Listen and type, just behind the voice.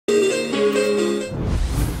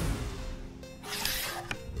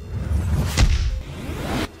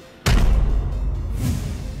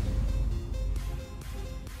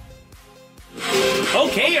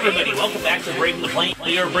back to Breaking the Plane.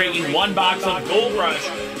 We are breaking one box of Gold Rush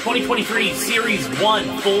 2023 Series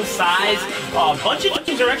 1 full size. A bunch of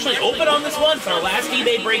teams are actually open on this one. It's our last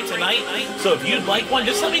eBay break tonight. So if you'd like one,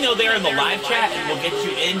 just let me know there in the live chat and we'll get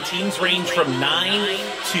you in. Teams range from $9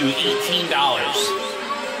 to $18.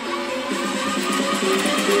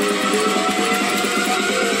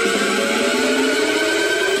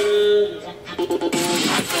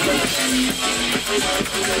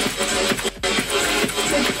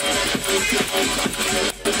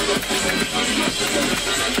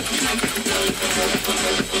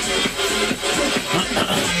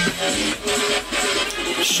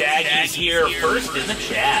 Shaggy's here first in the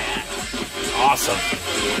chat. Awesome.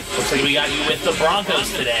 Looks like we got you with the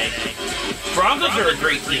Broncos today. Broncos are a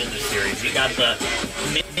great team in this series. You got the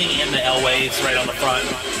Mini and the Elways right on the front.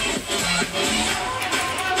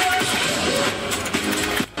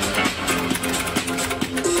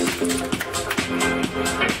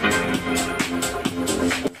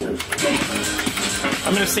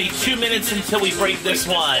 I'm going to say 2 minutes until we break this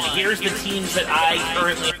one. Here's the teams that I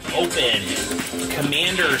currently open.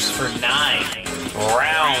 Commanders for 9.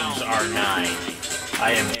 Browns are 9.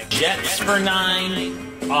 I have Jets for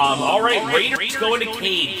 9. All right, Raiders going to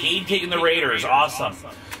Cade. Cade taking the Raiders. Awesome.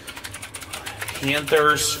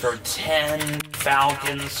 Panthers for 10.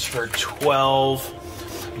 Falcons for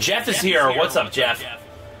 12. Jeff is here. What's up, Jeff?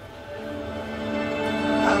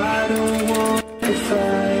 I don't want to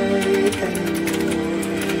fight anymore.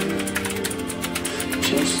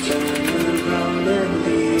 Just turn around and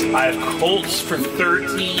leave. I have Colts for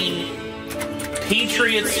 13.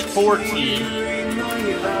 Patriots 14.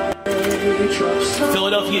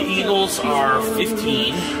 Philadelphia Eagles are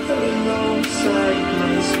 15.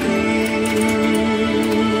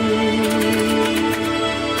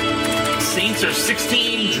 Saints are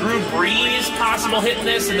 16. Drew Brees possible hitting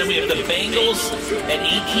this, and then we have the Bengals at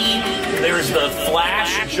 18. There's the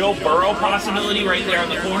Flash Joe Burrow possibility right there in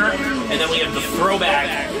the corner, and then we have the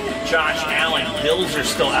throwback Josh Allen. Bills are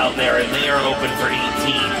still out there, and they are open for 18.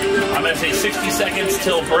 I'm going to say 60 seconds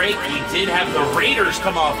till break. We did have the Raiders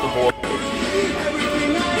come off the board.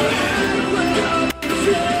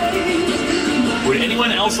 Would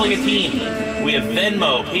anyone else like a team? We have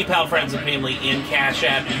Venmo, PayPal, friends and family, and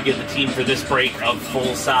Cashapp. You get the team for this break of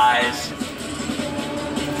full size.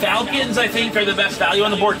 Falcons, I think, are the best value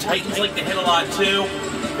on the board. Titans like to hit a lot, too.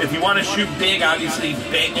 If you want to shoot big, obviously,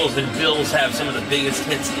 Bengals and Bills have some of the biggest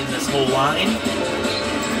hits in this whole line.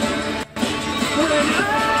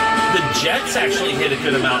 The Jets actually hit a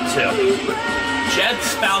good amount, too.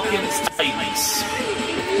 Jets, Falcons, Titans.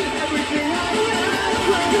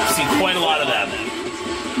 See quite a lot of them.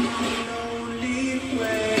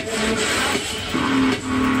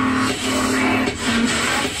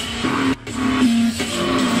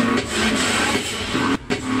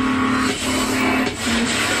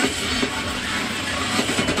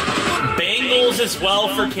 Bengals as well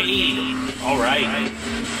for Cade. All right.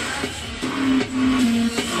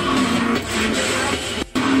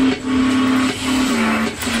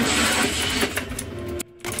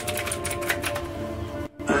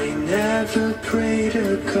 I never prayed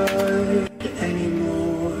to God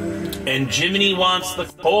anymore. And Jiminy wants the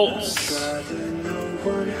Colts. Rather no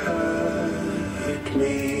one hurt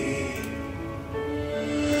me.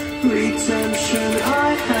 Redemption,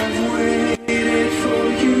 I have waited for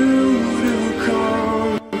you to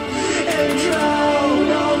come and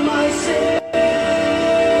drown all my sins.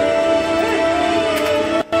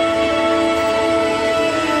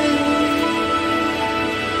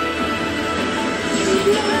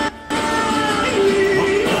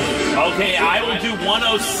 Okay, I will do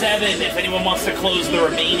 107 if anyone wants to close the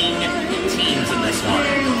remaining teams in this one.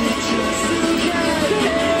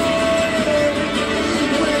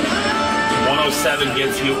 107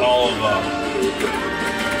 gets you all of them.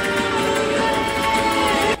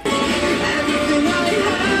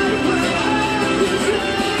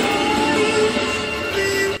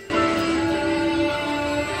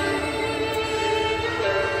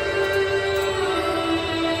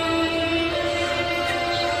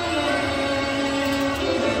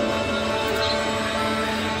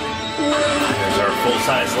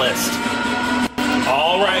 Full-size list.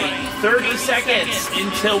 All right, 30 seconds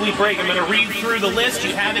until we break. I'm going to read through the list.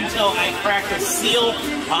 You have until I crack the seal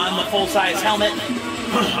on the full-size helmet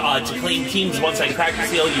to claim teams. Once I crack the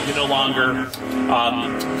seal, you can no longer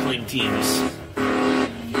claim teams.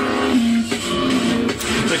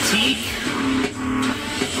 Fatigue.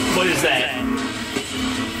 What is that?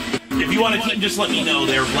 If you want a team, just let me know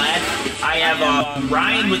there, Vlad. I have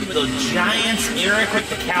Ryan with the Giants, Eric with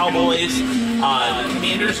the Cowboys. The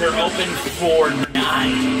Commanders are open for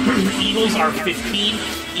 9. Eagles are 15.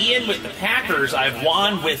 Ian with the Packers. I have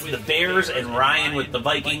Juan with the Bears and Ryan with the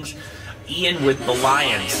Vikings. Ian with the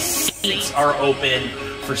Lions. Saints are open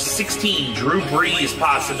for 16. Drew Brees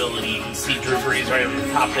possibility. You can see Drew Brees right at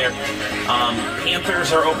the top there.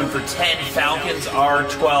 Panthers are open for 10. Falcons are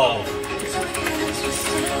 12.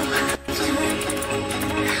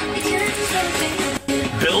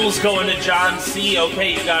 Bills going to John C.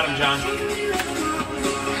 Okay, you got him, John.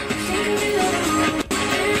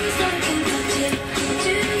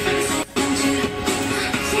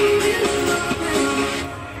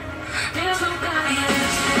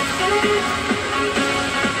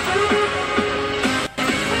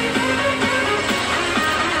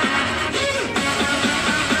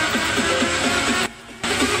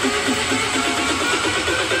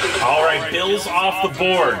 All right, Bills off the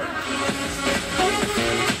board.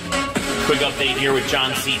 Quick update here with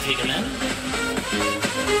John C. taking in.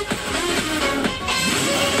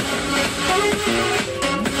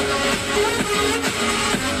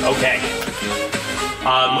 Okay.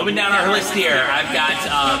 Moving down our list here, I've got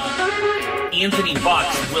Anthony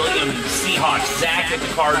Bucks, William Seahawks, Zach at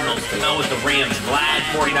the Cardinals, Camille with the Rams, Vlad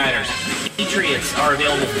 49ers. Patriots are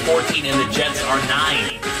available for 14 and the Jets are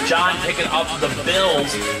 9. John picking up the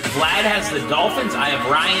Bills. Vlad has the Dolphins. I have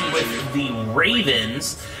Ryan with the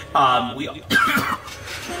Ravens.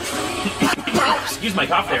 Excuse my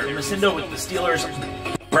cough there. Macindo with the Steelers.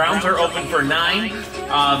 Browns are open for 9.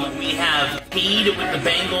 We have Cade with the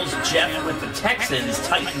Bengals. Jeff with the Texans.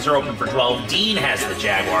 Titans are open for 12. Dean has the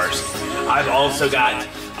Jaguars. I've also got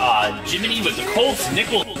Jiminy with the Colts.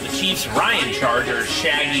 Nickel with the Chiefs. Ryan Chargers.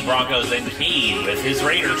 Shaggy Broncos. And Cade with his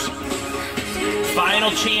Raiders.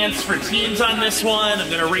 Final chance for teams on this one. I'm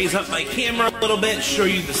going to raise up my camera a little bit, show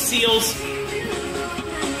you the seals.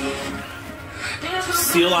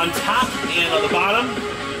 Seal on top and on the bottom.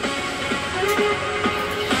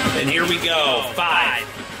 And here we go. 5,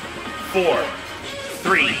 4,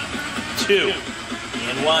 3, 2,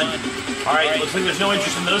 and 1. All right, looks like there's no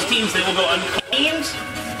interest in those teams. They will go unclaimed.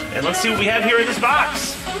 And let's see what we have here in this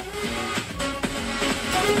box.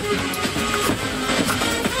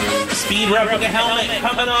 Speed replica helmet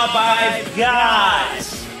coming up. I've got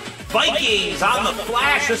Vikings on the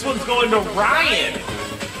flash. This one's going to Ryan.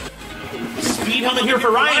 Speed helmet here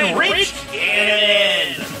for Ryan. Rich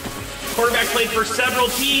Gannon. Quarterback played for several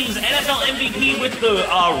teams. NFL MVP with the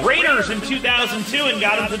Raiders in 2002 and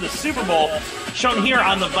got him to the Super Bowl. Shown here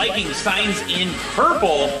on the Vikings. Signs in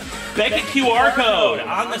purple. Beckett QR code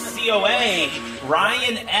on the COA.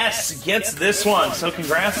 Ryan S. gets this one. So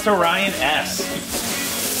congrats to Ryan S.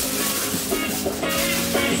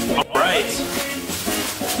 All right.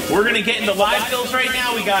 We're going to get into live fills right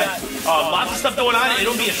now. We got lots of stuff going on.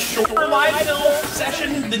 It'll be a shorter live fill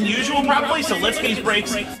session than usual probably, so let's get these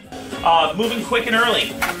breaks moving quick and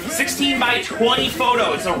early. 16 by 20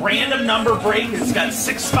 photo. It's a random number break. It's got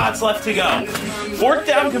 6 spots left to go. 4th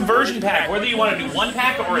down conversion pack, whether you want to do 1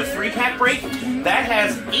 pack or a 3-pack break, that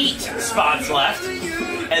has 8 spots left.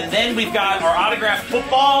 And then we've got our autographed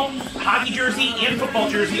football, hockey jersey, and football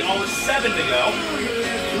jersey, all with 7 to go.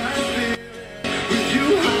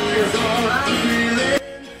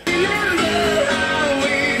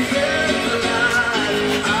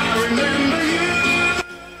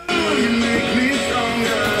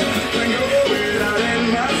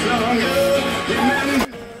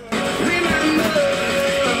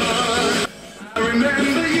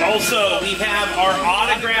 Also, we have our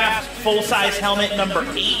autographed full-size helmet number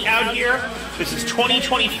 8 out here. This is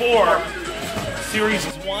 2024 Series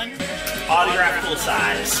 1 autographed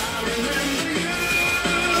full-size.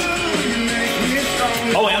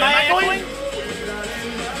 Oh, am I echoing?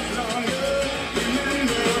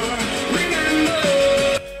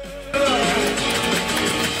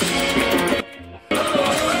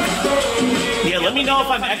 Yeah, let me know if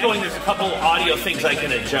I'm echoing. There's a couple audio things I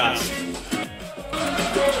can adjust.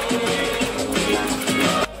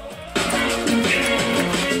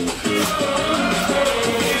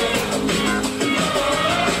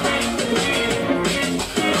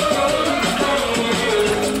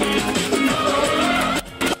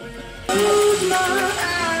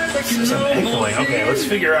 I'm echoing. Okay, let's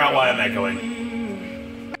figure out why I'm echoing.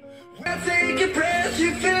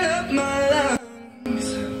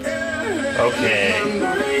 Okay.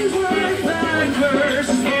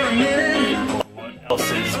 What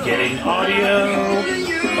else is getting audio?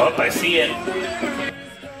 Oh, I see it.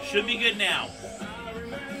 Should be good now.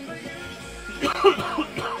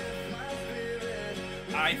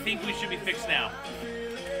 I think we should be fixed now.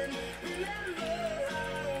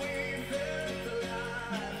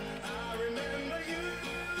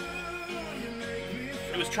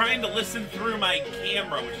 It was trying to listen through my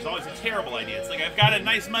camera, which is always a terrible idea. It's like I've got a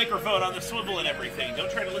nice microphone on the swivel and everything. Don't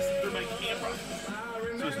try to listen through my camera.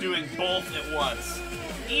 So I was doing both at once.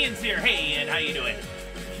 Ian's here. Hey, Ian, how you doing?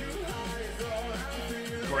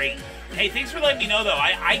 Great. Hey, thanks for letting me know, though.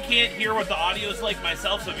 I can't hear what the audio is like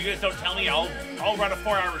myself, so if you guys don't tell me, I'll run a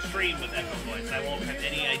 4-hour stream with echo voice. I won't have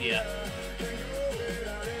any idea.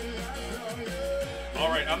 All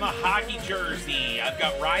right, on the hockey jersey, I've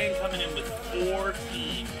got Ryan coming in with 4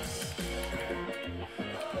 teams.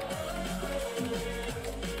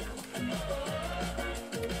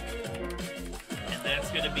 And that's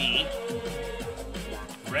going to be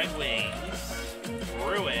Red Wings,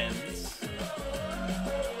 Bruins,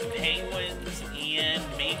 Penguins, and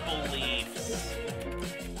Maple Leafs.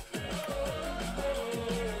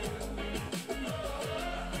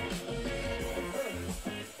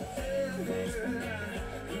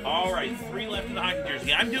 All right, 3 left in the hockey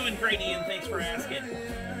jersey. I'm doing great, Ian. Thanks for asking.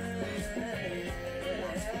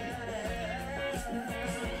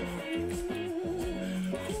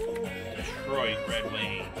 Detroit Red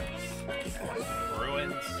Wings.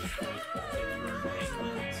 Bruins.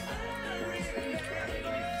 Penguins.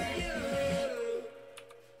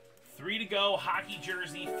 3 to go. Hockey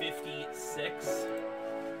jersey 56.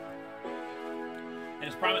 And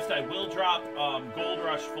as promised, I will drop Gold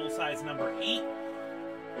Rush full-size number 8.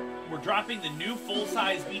 We're dropping the new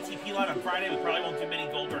full-size BTP line on Friday. We probably won't do many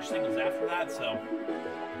Gold Rush singles after that, so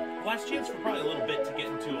last chance for probably a little bit to get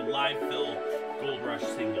into a live fill Gold Rush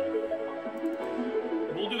single.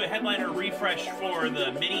 We'll do a headliner refresh for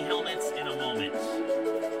the mini helmets in a moment.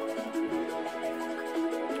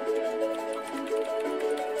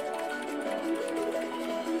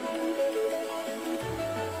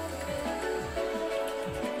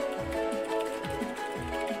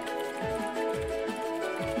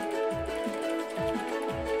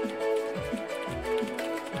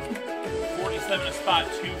 A spot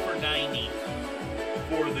 2 for 90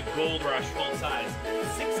 for the Gold Rush full size.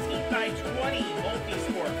 16x20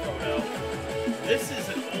 multi-sport photo. This is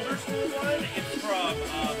an older school one. It's from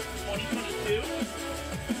 2022.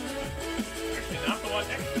 Actually, not the one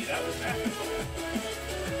next to me. That was basketball.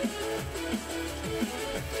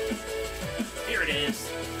 Here it is.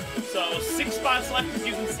 So 6 spots left, as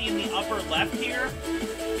you can see in the upper left here.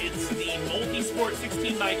 It's the multi-sport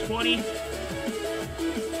 16x20.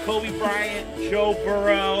 Kobe Bryant, Joe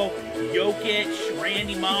Burrow, Jokic,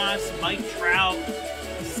 Randy Moss, Mike Trout,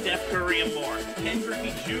 Steph Curry, and more. Ken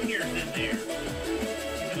Griffey Jr.'s in there.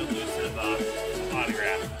 He's an elusive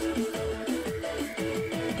autograph.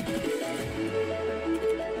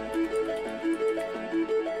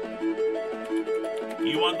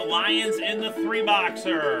 You want the Lions in the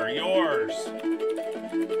 3-boxer. Yours.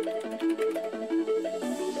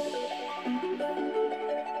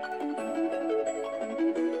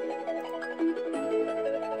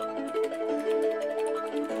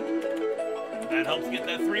 That helps get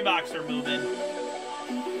that 3-boxer moving.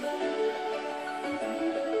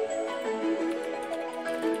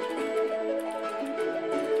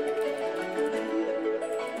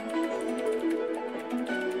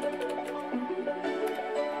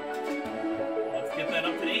 Let's get that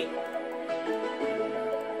up to 8.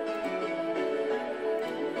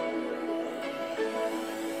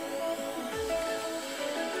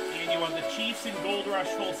 And you want the Chiefs in Gold Rush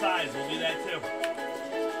full size. We'll do that too.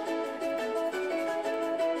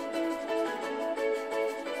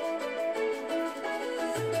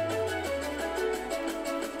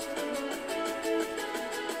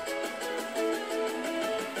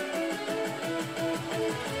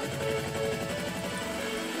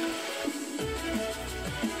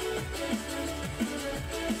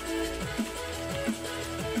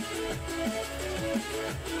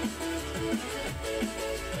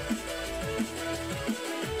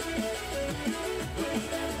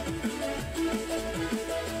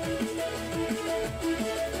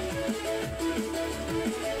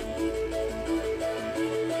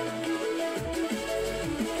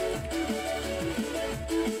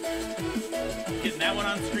 That one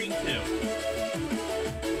on screen too.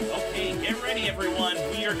 Okay, get ready everyone.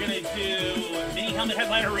 We are going to do mini helmet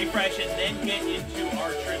headliner refresh and then get into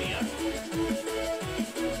our trivia.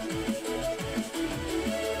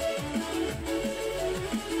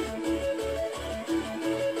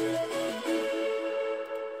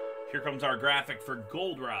 Here comes our graphic for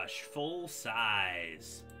Gold Rush full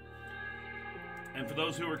size. And for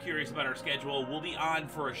those who are curious about our schedule, we'll be on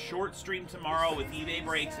for a short stream tomorrow with eBay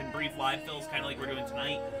breaks and brief live fills, kind of like we're doing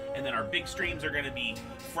tonight. And then our big streams are going to be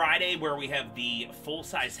Friday, where we have the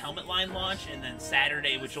full-size helmet line launch, and then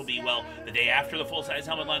Saturday, which will be, well, the day after the full-size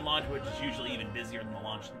helmet line launch, which is usually even busier than the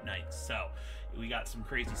launch nights. So We got some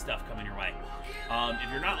crazy stuff coming your way.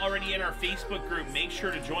 If you're not already in our Facebook group, make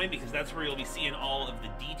sure to join, because that's where you'll be seeing all of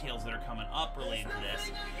the details that are coming up related to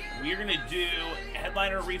this. We're going to do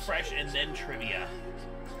headliner refresh and then trivia.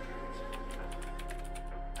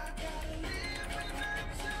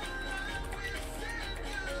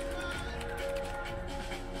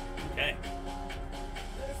 Okay.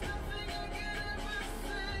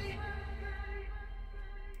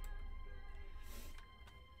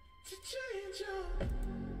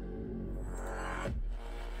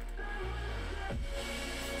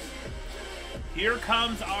 Here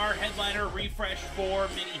comes our headliner refresh for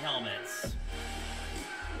mini helmets.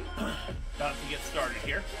 About to get started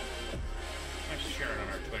here. I should share it on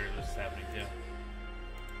our Twitter. This is happening too.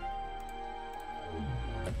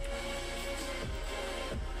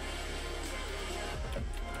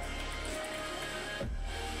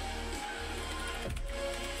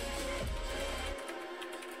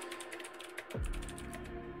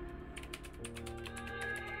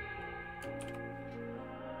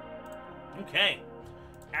 Okay.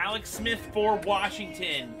 Alex Smith for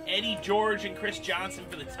Washington, Eddie George and Chris Johnson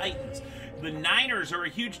for the Titans. The Niners are a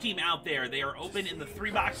huge team out there. They are open in the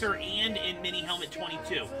 3-boxer and in mini helmet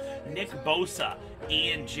 22. Nick Bosa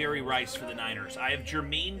and Jerry Rice for the Niners. I have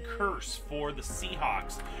Jermaine Kearse for the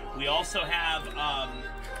Seahawks. We also have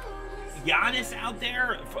Giannis out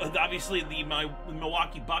there. Obviously, the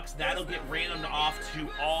Milwaukee Bucks. That'll get randomed off to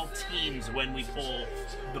all teams when we pull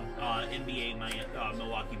the NBA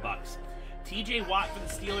Milwaukee Bucks. TJ Watt for the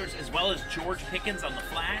Steelers, as well as George Pickens on the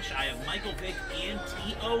Flash. I have Michael Vick and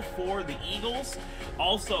T.O. for the Eagles.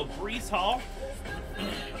 Also, Breece Hall.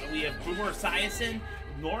 We have Boomer Esiason.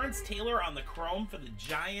 Lawrence Taylor on the Chrome for the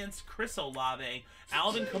Giants. Chris Olave.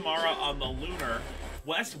 Alvin Kamara on the Lunar.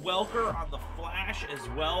 Wes Welker on the Flash, as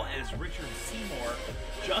well as Richard Seymour.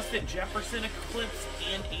 Justin Jefferson Eclipse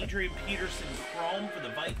and Adrian Peterson Chrome for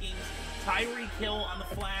the Vikings. Tyreek Hill on the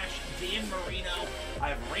Flash, Dan Marino. I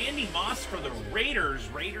have Randy Moss for the Raiders.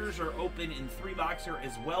 Raiders are open in 3-boxer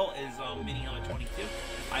as well as mini helmet 22.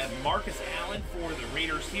 I have Marcus Allen for the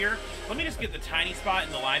Raiders here. Let me just get the tiny spot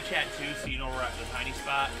in the live chat too, so you know we're at the tiny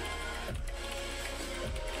spot.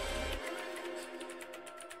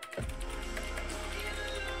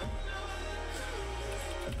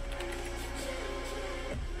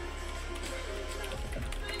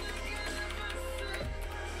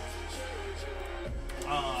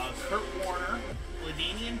 Kurt Warner,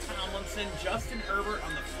 LaDainian Tomlinson, Justin Herbert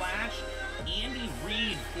on the Flash, Andy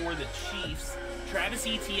Reid for the Chiefs, Travis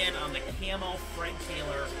Etienne on the Camo, Fred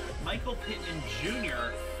Taylor, Michael Pittman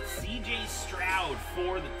Jr., CJ Stroud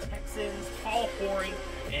for the Texans, Paul Horing,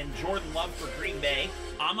 and Jordan Love for Green Bay.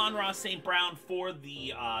 Amon-Ra St. Brown for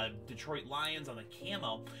the Detroit Lions on the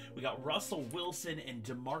Camo. We got Russell Wilson and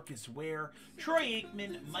DeMarcus Ware, Troy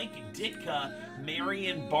Aikman, Mike Ditka,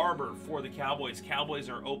 Marion Barber for the Cowboys. Cowboys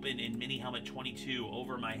are open in mini helmet 22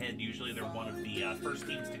 over my head. Usually they're one of the first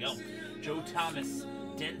teams to go. Joe Thomas,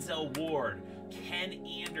 Denzel Ward, Ken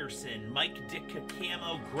Anderson, Mike Ditka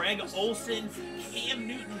Camo, Greg Olson, Cam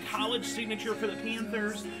Newton college signature for the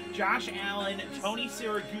Panthers, Josh Allen, Tony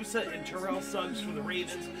Siragusa and Terrell Suggs for the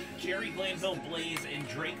Ravens, Jerry Glanville Blaze and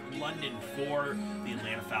Drake London for the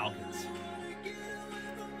Atlanta Falcons.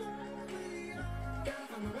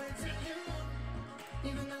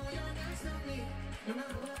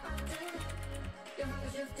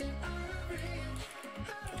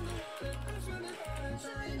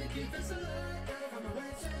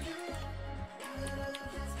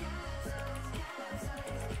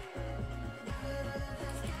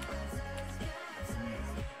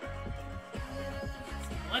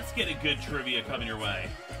 Let's get a good trivia coming your way.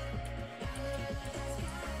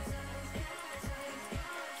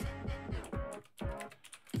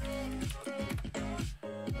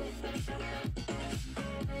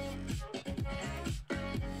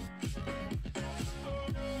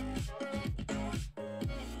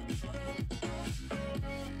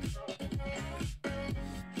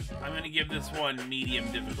 I'm going to give this one medium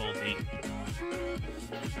difficulty.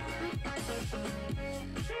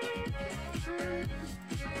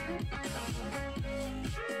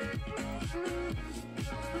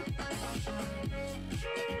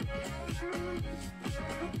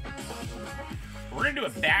 We're going to do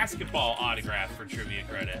a basketball autograph for trivia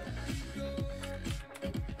credit.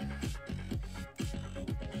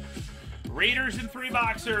 Raiders in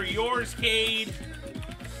 3-boxer, yours, Cade.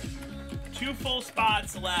 2 full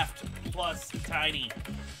spots left, plus Tiny.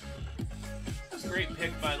 Great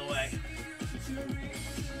pick, by the way.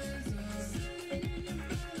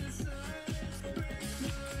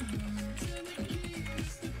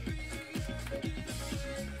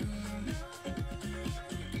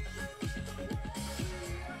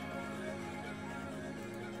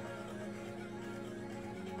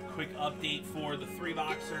 update for the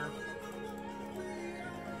 3-boxer.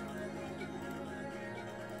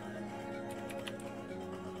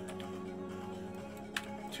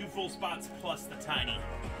 Two full spots plus the tiny.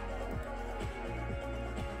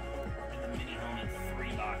 And the mini helmet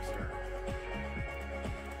 3-boxer.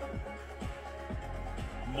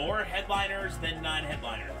 More headliners than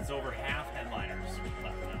non-headliners. It's over half headliners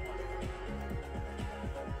left in that one.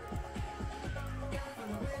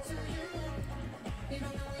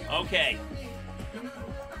 Okay.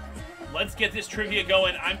 Let's get this trivia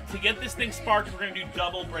going. To get this thing sparked, we're going to do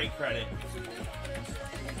double break credit.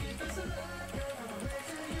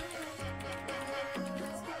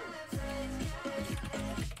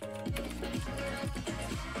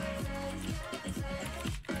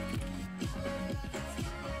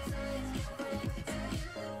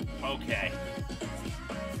 Okay.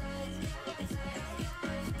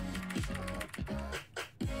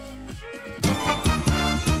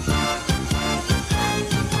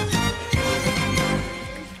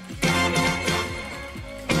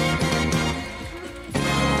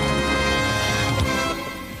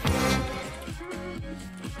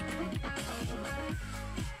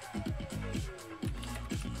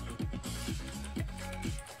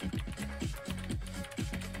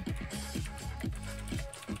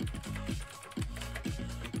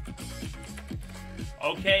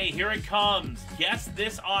 Okay, here it comes. Guess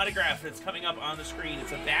this autograph that's coming up on the screen.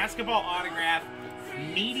 It's a basketball autograph.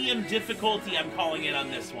 Medium difficulty, I'm calling it on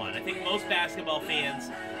this one. I think most basketball fans,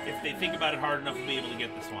 if they think about it hard enough, will be able to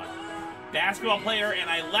get this one. Basketball player, and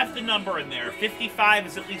I left the number in there. 55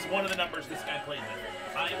 is at least one of the numbers this guy played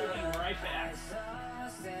with. I will be right back.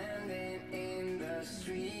 Standing in the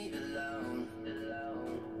street alone.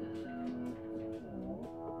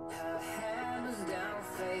 Her head was down,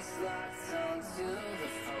 face locked onto the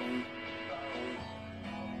phone.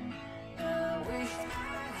 I wish I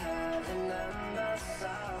had a number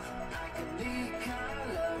so I could be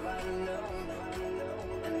color I know.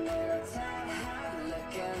 And then I tell her to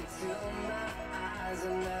look into my eyes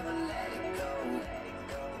and never let it go.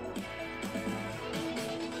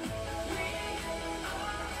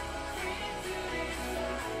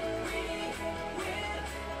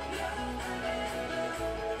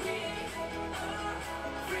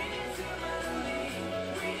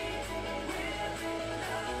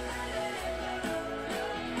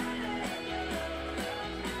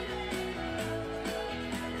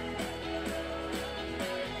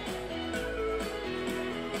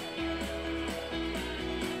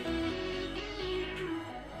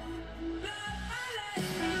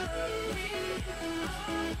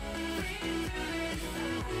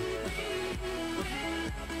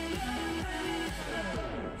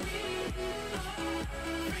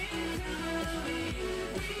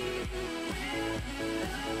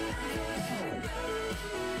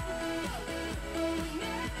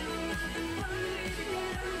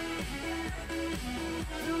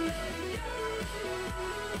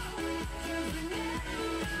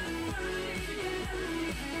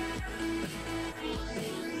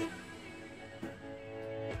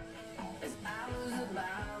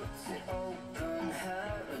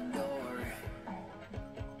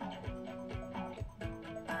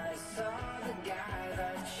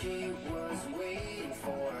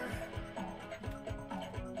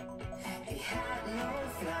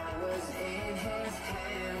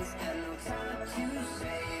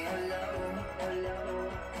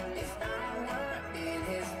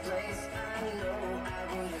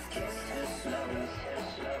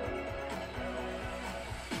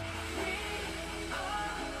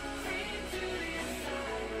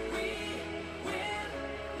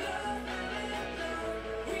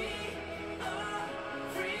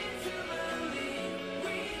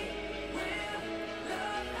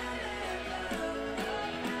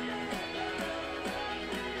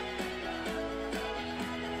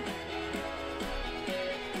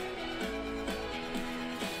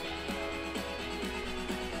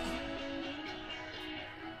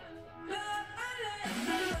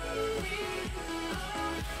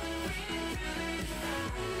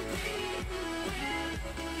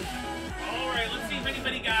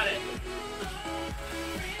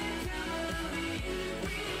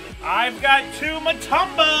 I've got 2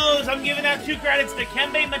 Mutombos. I'm giving out 2 credits.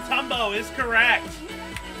 Dikembe Mutombo is correct.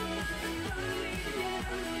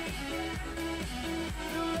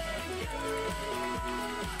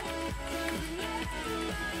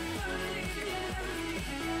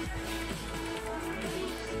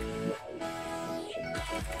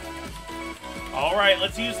 All right,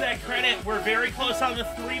 let's use that credit. We're very close on the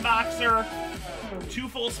 3-boxer. 2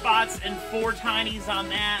 full spots and 4 tinies on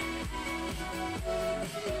that.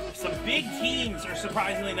 Some big teams are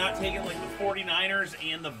surprisingly not taking, like the 49ers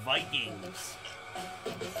and the Vikings.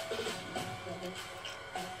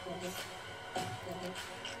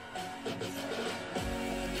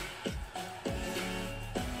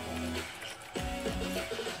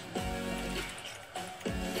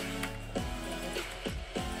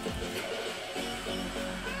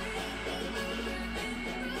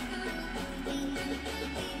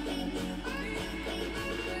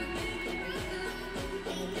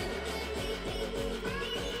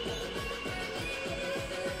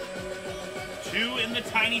 Two in the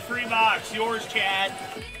tiny free box. Yours, Chad.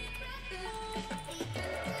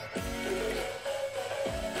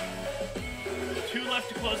 Two left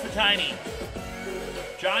to close the tiny.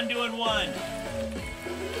 John doing one.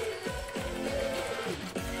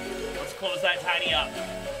 Let's close that tiny up.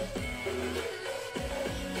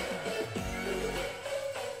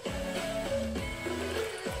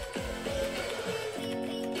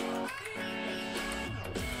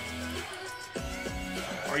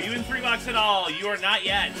 Are you in 3 box at all? You are not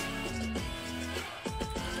yet.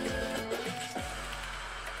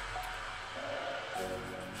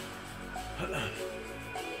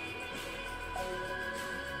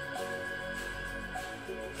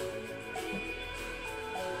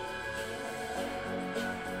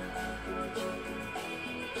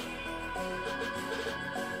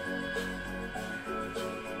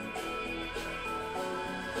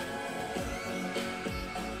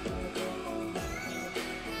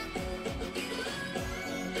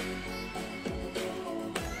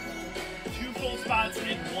 Spots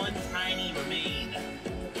and one tiny remain.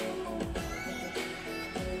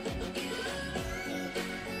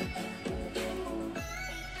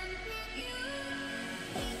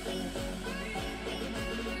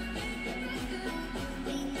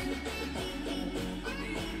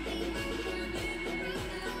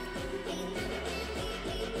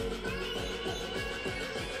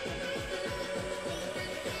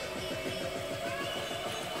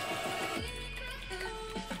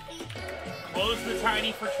 Close the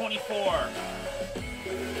tiny for 24.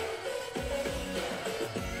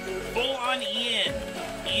 Full on Ian.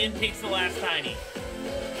 Ian takes the last tiny.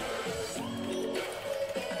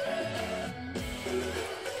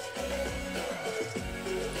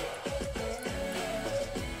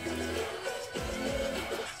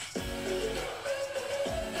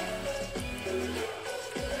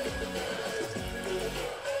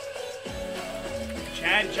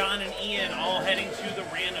 Chad, John, and Ian all heading to the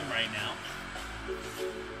random right now.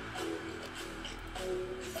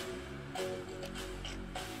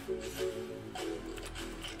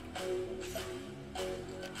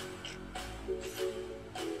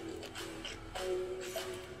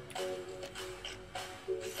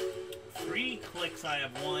 I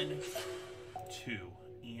have 1, 2,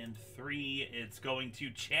 and 3. It's going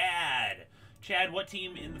to Chad. Chad, what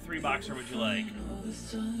team in the 3 boxer would you like?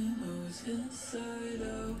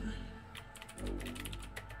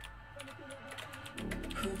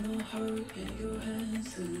 Put my heart in your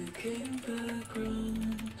hands till it came back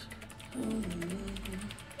round.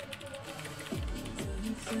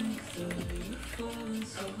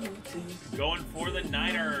 Going for the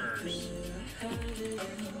Niners.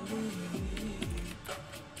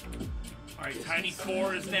 All right, Tiny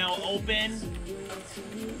 4 is now open.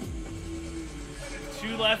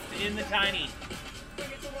 2 left in the Tiny.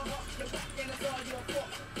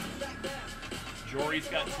 Jory's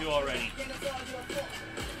got 2 already.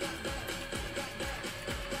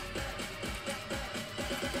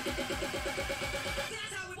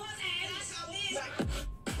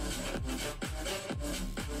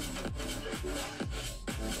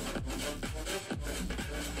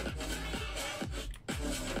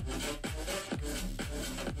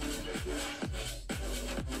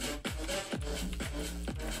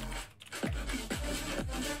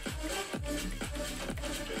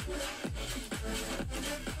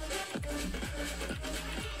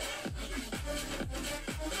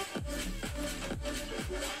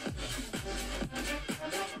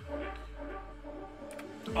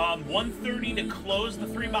 $130 to close the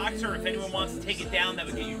 3 boxer. If anyone wants to take it down, that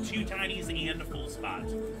would get you 2 tinies and a full spot.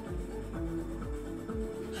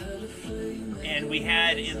 And we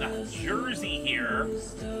had in the jersey here,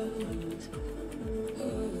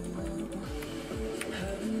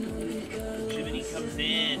 Jiminy comes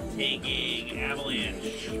in, taking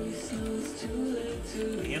Avalanche. And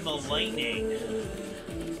the Lightning.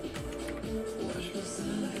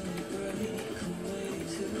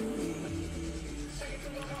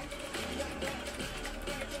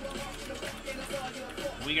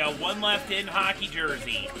 We got 1 left in hockey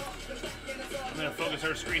jersey. I'm going to focus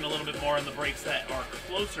our screen a little bit more on the breaks that are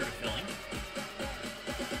closer to filling.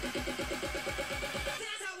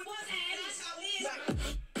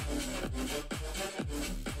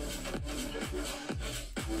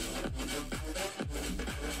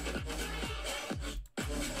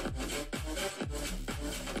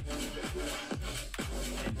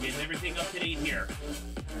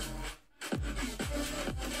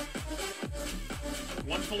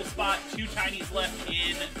 full spot, 2 tinies left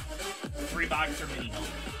in 3-boxer mini home.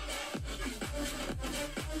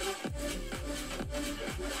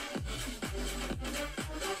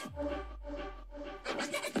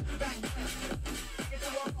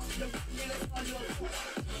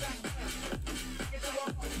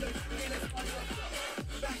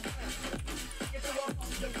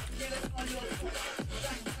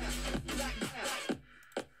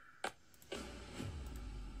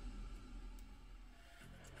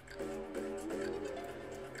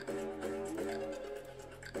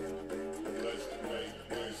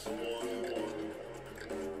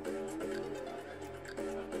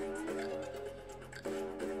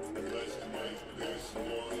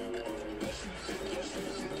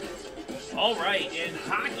 All right, in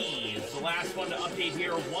hockey is the last one to update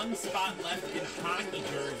here. 1 spot left in hockey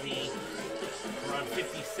jersey. We're on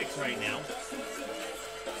 56 right now.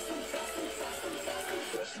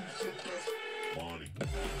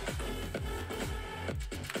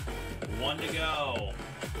 1 to go.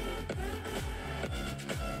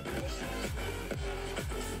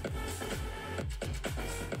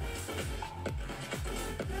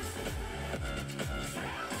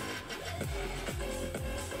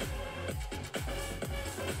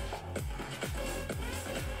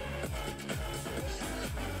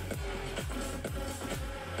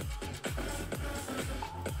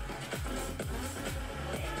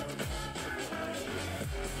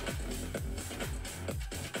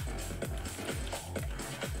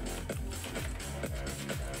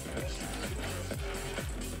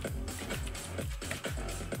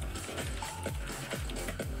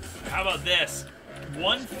 How about this?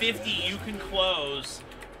 150 you can close.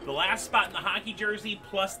 The last spot in the hockey jersey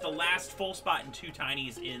plus the last full spot in 2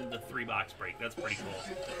 tinies in the 3-box break. That's pretty cool.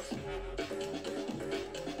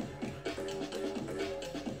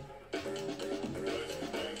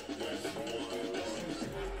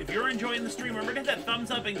 If you're enjoying the stream, remember to hit that thumbs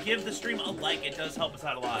up and give the stream a like. It does help us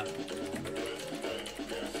out a lot.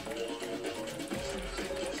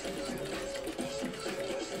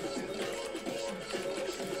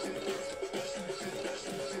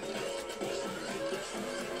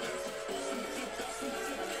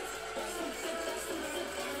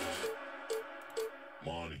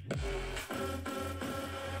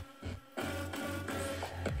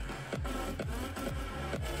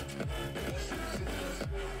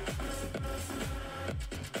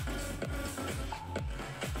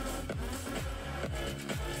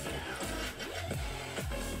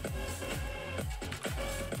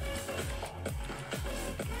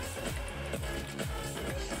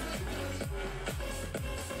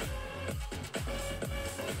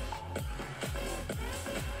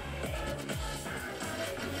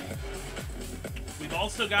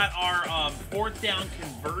 Also got our 4th down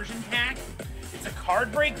conversion pack. It's a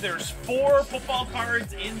card break. There's 4 football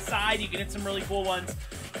cards inside. You can hit some really cool ones.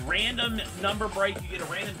 Random number break. You get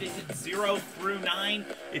a random digit 0 through 9.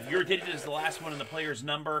 If your digit is the last one in the player's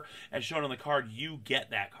number, as shown on the card, you get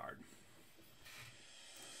that card.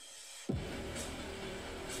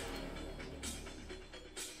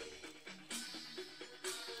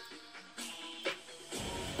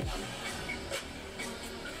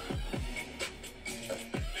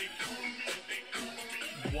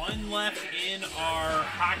 One left in our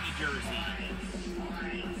hockey jersey.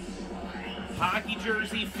 Hockey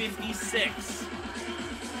jersey 56.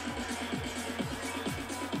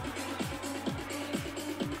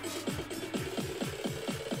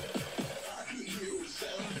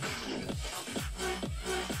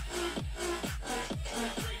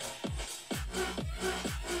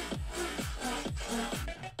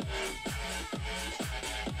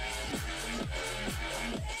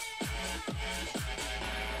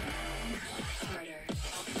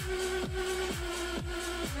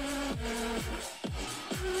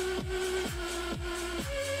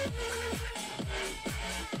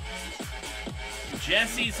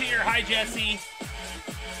 Jesse's here. Hi, Jesse.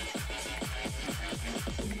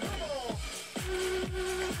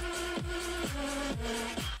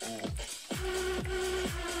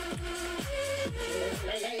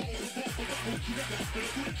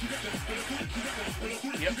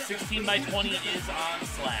 Yep, 16 by 20 is on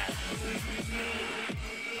Slash.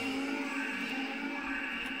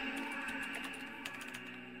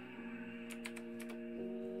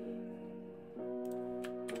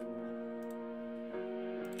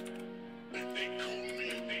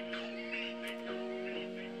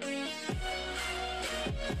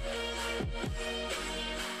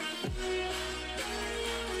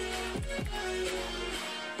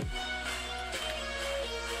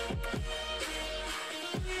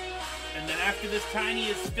 After this tiny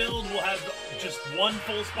is filled, we'll have just 1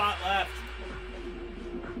 full spot left.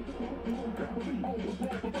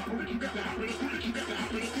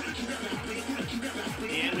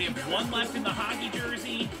 1 left in the hockey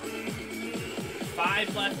jersey.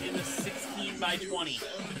 5 left in the 16 by 20.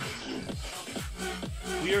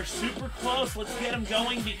 We are super close. Let's get them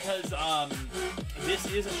going because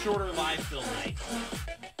this is a shorter live fill night.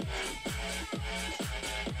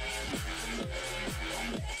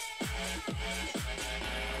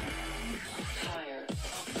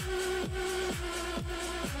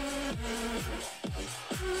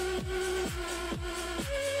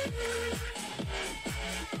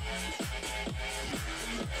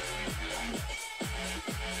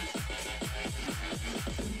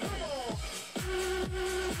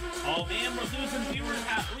 Oh man, we're losing viewers.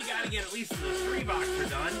 We gotta get at least the 3-boxer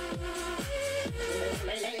done.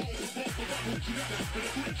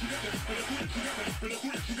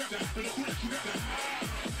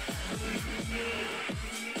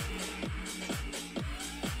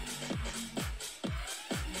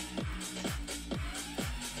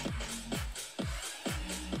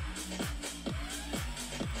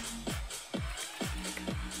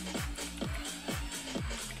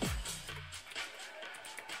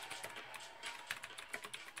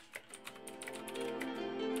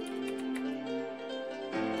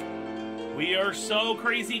 We are so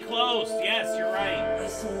crazy close. Yes, you're right. I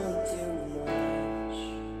sleep too much.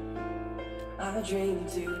 I dream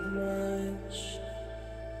too much.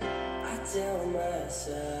 I tell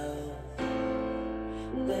myself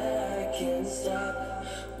that I can't stop.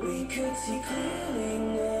 We could see clearly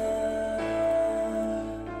now.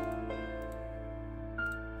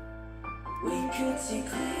 We could see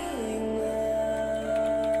clearly now.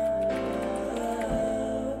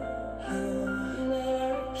 That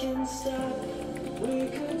I can stop. We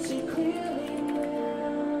could see clearly now.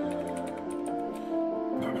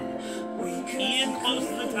 Ian close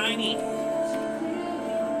to the tiny.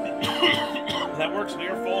 That works. We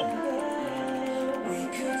are full.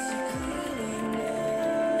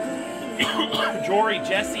 Jory,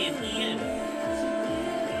 Jesse, and Ian.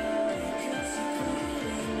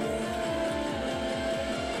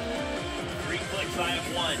 Three clicks. I have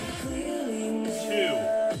 1, 2,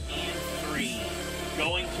 and 3.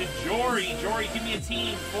 Going to Jory. Jory, give me a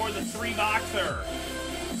team for the 3-boxer.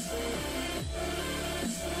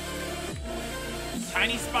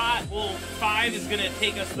 Tiny spot. Well, 5 is going to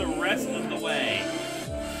take us the rest of the way.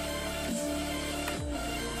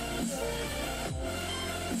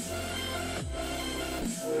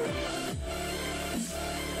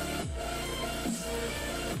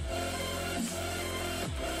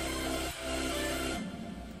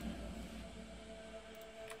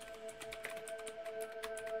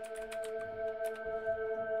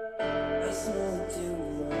 I smoke too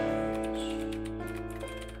much.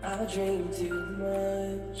 I drink too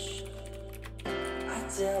much. I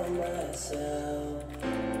tell myself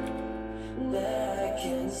that I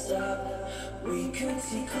can't stop. We could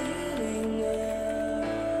see clearly now.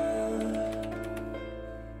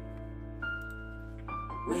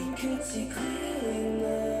 We could see clearly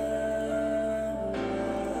now.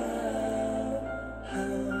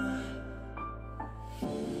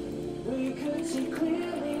 We could see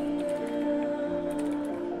clearly now.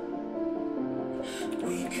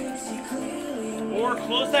 We could see clearly now. Or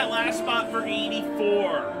close that last spot for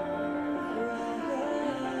 84.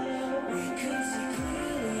 We could see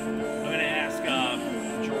clearly now. I'm going to ask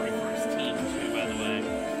Jory for his team too, by the way.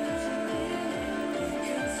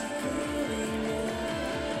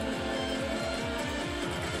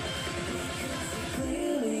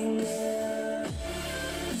 Clearly now.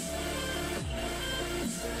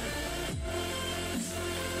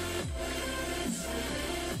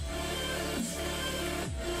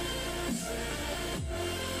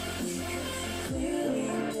 Clearly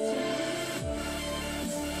now.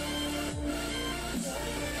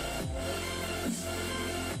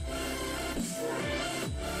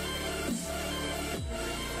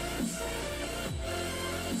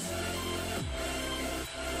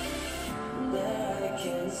 That I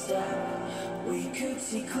can't stop. We could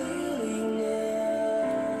see clearly now.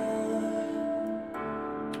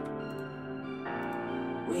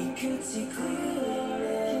 We could see clearly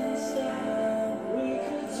now. We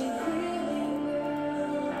could see clearly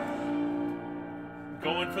now.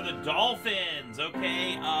 Going for the Dolphins.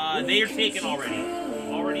 Okay, they are taken already.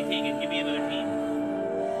 Already taken. Give me another team.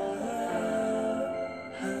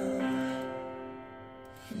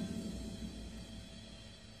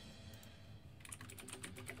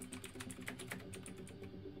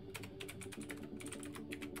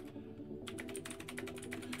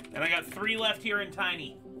 And I got 3 left here in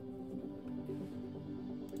Tiny.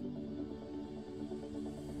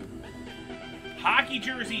 Hockey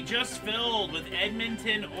jersey just filled with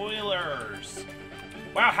Edmonton Oilers.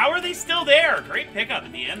 Wow, how are they still there? Great pickup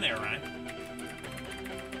at the end there, Ryan.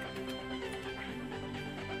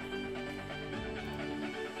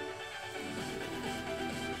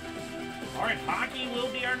 All right, hockey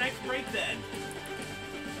will be our next break then.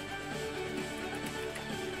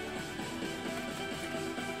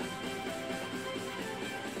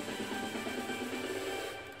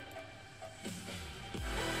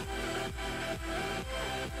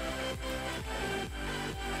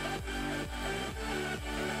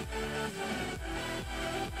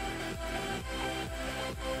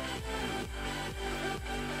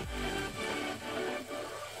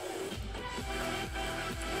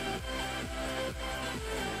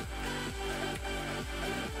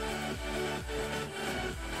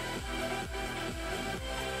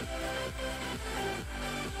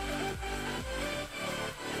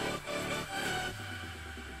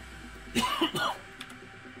 And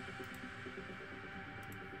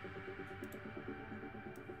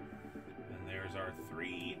there's our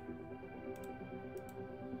 3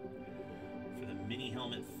 for the mini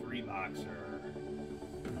helmet 3 boxer.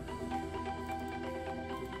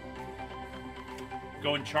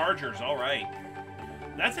 Going Chargers, all right.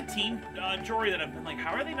 That's a team, Jory, that I've been like,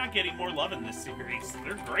 how are they not getting more love in this series?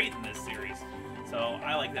 They're great in this series. So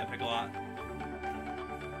I like that pick a lot.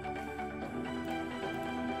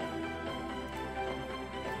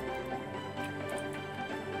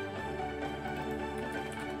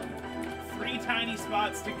 Tiny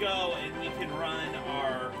spots to go, and we can run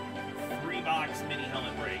our 3-box mini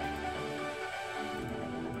helmet break.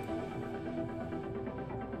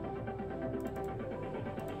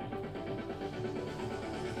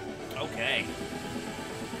 Okay.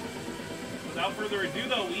 Without further ado,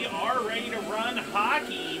 though, we are ready to run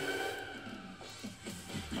hockey.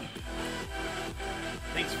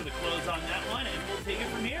 Thanks for the close on that one, and we'll take it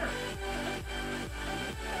from here.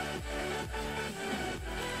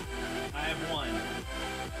 I have 1, 2,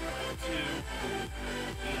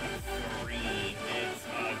 and 3. It's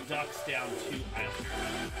Ducks down 2 Islanders.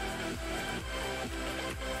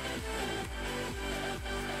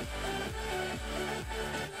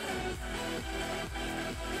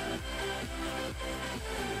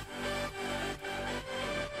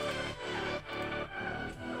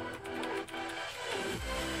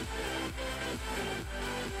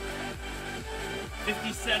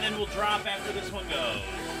 $57 will drop after this one goes.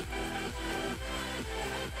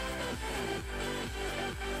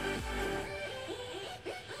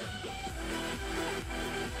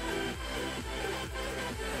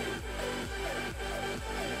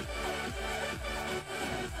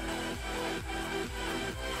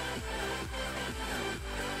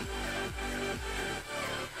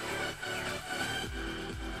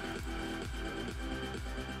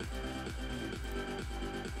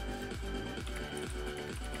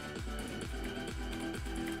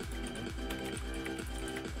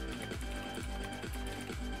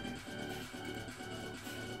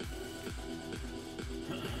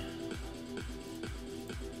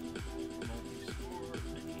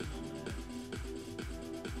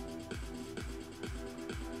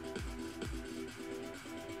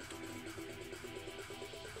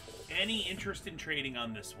 Any interest in trading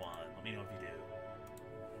on this one? Let me know if you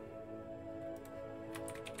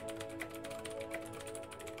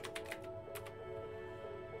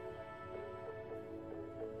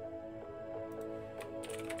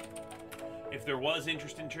do. If there was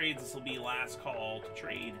interest in trades, this will be last call to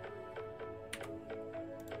trade.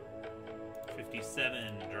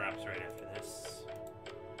 57 drops right after this.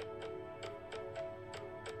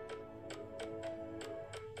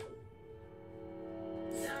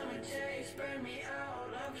 Burn me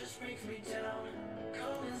out, love just breaks me down.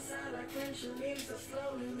 Cold inside like winter leaves that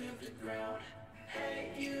slowly leave the ground.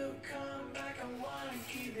 Hey, you come back, I wanna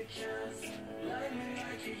keep the chance. Love me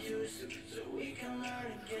like you used to, so we can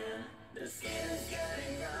learn again. The skin is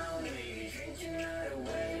getting round, maybe drinking right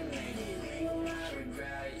away. Maybe we will not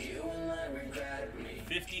regret it, you will not regret me.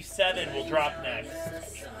 57 will drop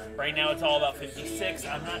next. Right now it's all about 56.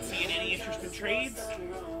 I'm not seeing any interest in trades.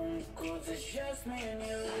 It's just me and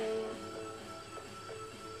you.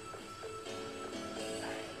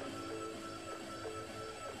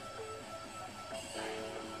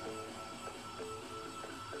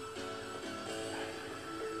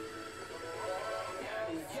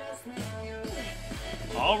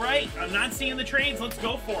 All right, I'm not seeing the trades. Let's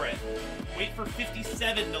go for it. Wait for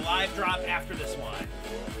 57 to live drop after this one.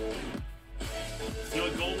 See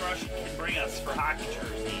what Gold Rush can bring us for hockey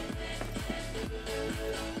jersey.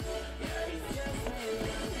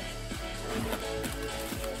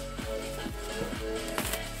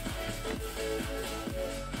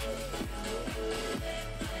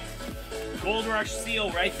 Gold Rush seal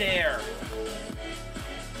right there.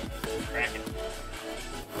 Crack it.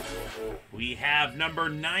 We have number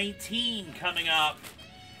 19 coming up.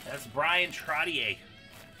 That's Brian Trottier.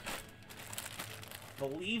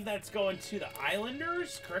 Believe that's going to the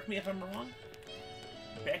Islanders. Correct me if I'm wrong.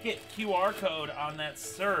 Beckett QR code on that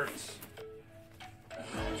cert.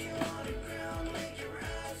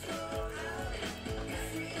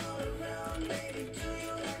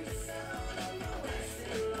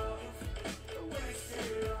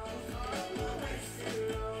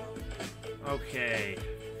 Okay.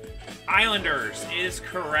 Islanders is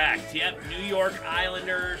correct. Yep, New York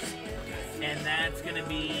Islanders. And that's going to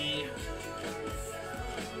be...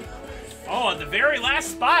 Oh, the very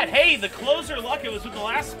last spot. Hey, the closer luck. It was with the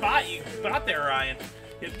last spot you got there, Ryan.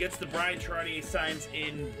 It gets the Brian Trottier signs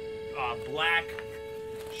in black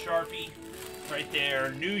Sharpie right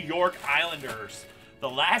there. New York Islanders. The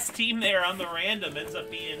last team there on the random ends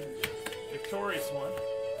up being victorious one.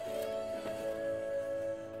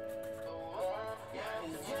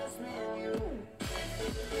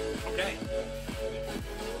 Okay.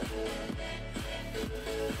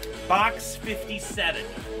 Box 57.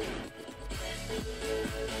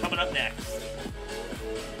 Coming up next.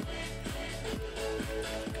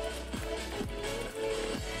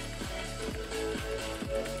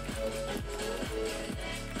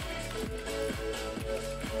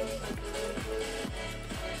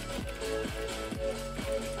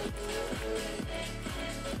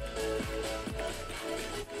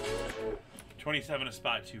 $27 a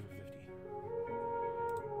spot, 2 for 50.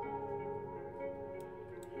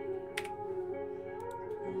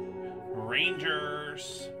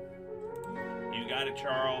 Rangers. You got it,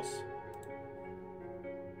 Charles.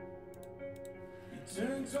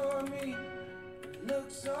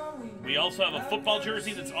 We also have a football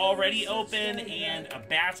jersey that's already open and a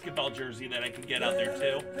basketball jersey that I could get out there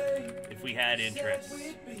too if we had interest.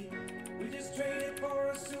 We just traded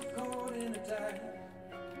for a suit coat and a tie.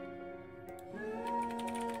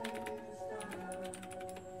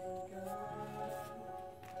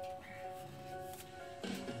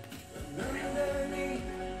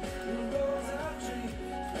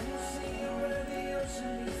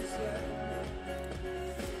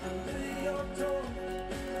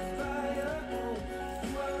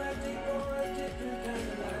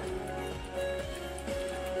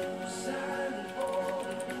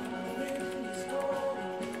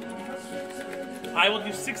 I will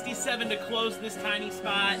do 67 to close this tiny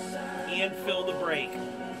spot and fill the break.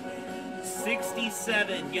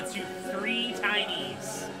 67 gets you 3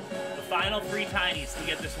 tinies. The final 3 tinies to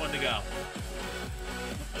get this one to go.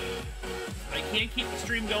 I can't keep the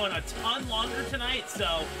stream going a ton longer tonight,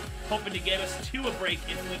 so hoping to get us to a break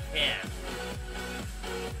if we can.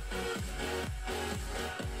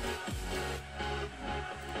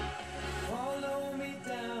 Follow me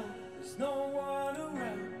down, there's no one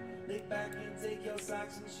around. Lay back and take your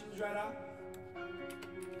socks and shoes right off.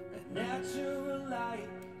 That natural light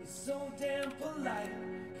is so damn polite,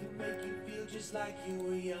 can make you feel just like you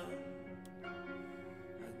were young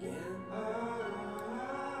again.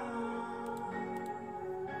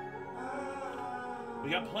 We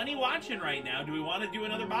got plenty watching right now. Do we want to do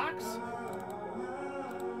another box?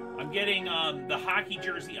 I'm getting the hockey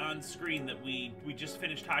jersey on screen that we just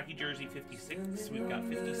finished hockey jersey 56. We've got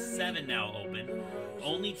 57 now open.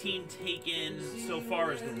 Only team taken so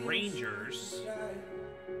far is the Rangers.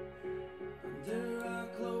 Under our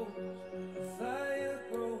clothes, a fire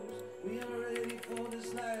grows. We are ready for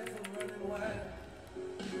this life of running wild.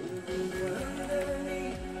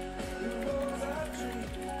 Underneath the rose our tree,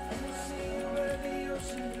 and we'll see where the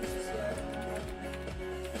ocean meets the sky.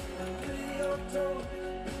 Under your toe,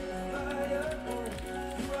 fire grows.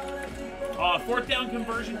 You are ready for 4th down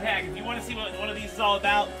conversion pack. If you want to see what one of these is all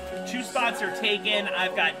about, 2 spots are taken.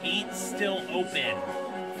 I've got 8 still open.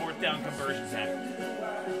 4th down conversion pack.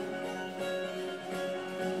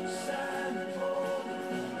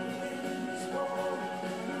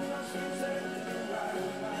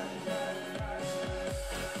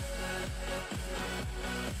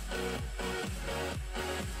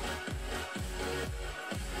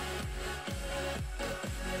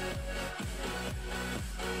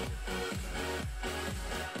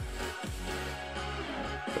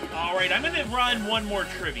 All right, I'm going to run one more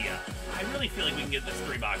trivia. I really feel like we can get this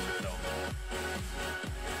 3-boxer filled.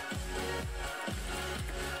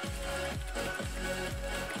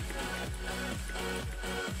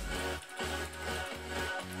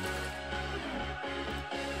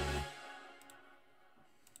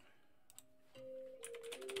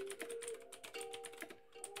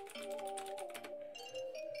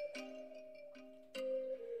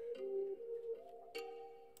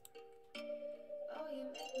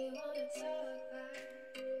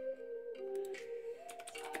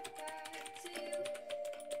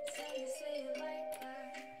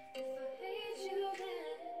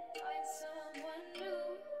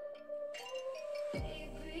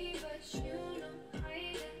 Baby, but you know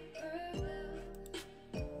I never will.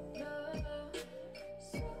 No,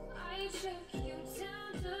 so I choke you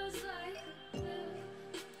down just like a pill.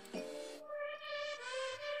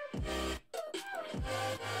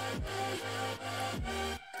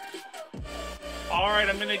 All right,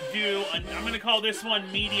 I'm gonna call this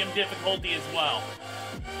one medium difficulty as well.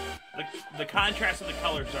 The contrast of the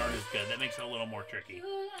colors aren't as good. That makes it a little more tricky.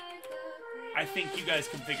 I think you guys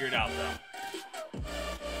can figure it out though.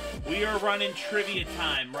 We are running trivia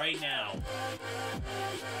time right now.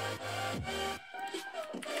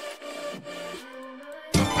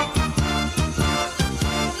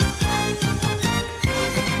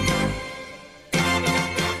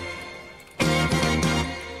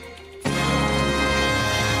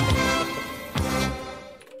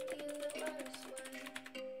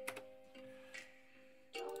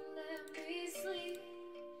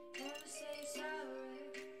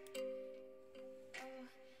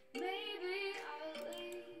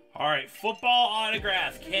 All right, football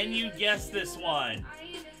autograph. Can you guess this one?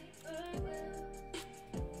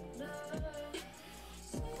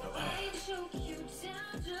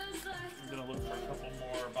 I'm gonna look for a couple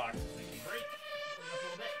more boxes we can break.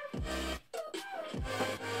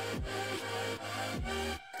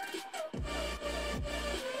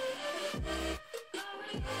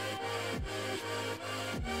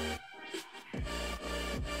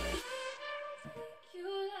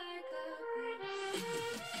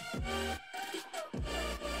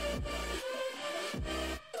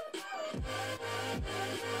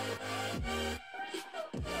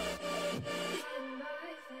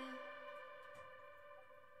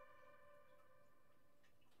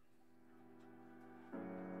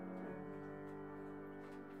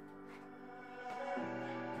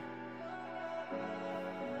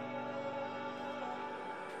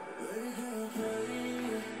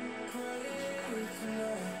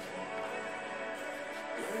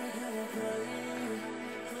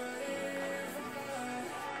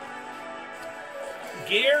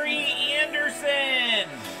 Gary Anderson.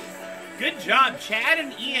 Good job, Chad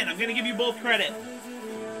and Ian. I'm going to give you both credit.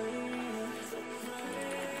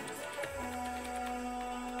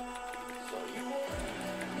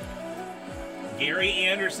 Gary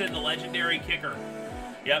Anderson, the legendary kicker.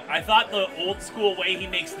 Yep, I thought the old school way he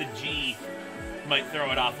makes the G might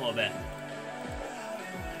throw it off a little bit.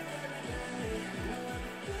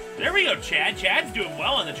 There we go, Chad. Chad's doing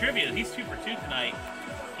well on the trivia. He's 2 for 2 tonight.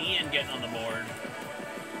 Ian getting on the board.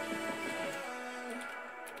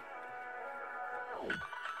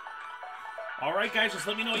 All right, guys, just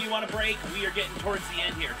let me know what you want to break. We are getting towards the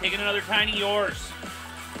end here. Taking another tiny yours.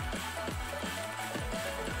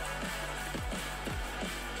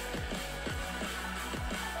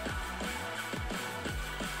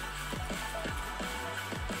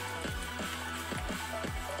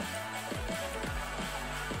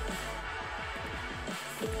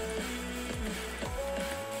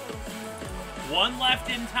 One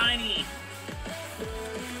left in tiny.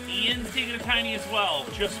 Ian's taking a tiny as well.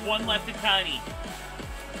 Just one left in tiny.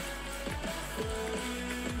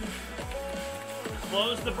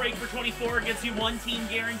 Close the break for 24. Gets you 1 team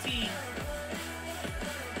guarantee.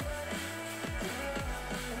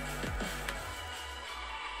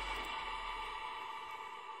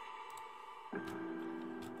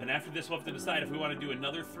 Then after this, we'll have to decide if we want to do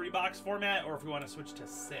another 3-box format or if we want to switch to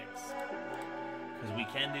 6. Because we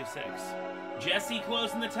can do 6. Jesse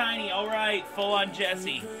closing the tiny. All right, full on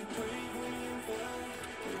Jesse.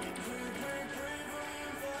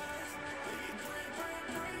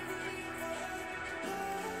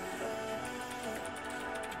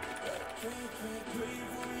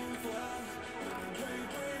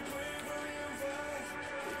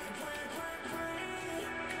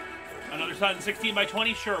 Another Sun 16 by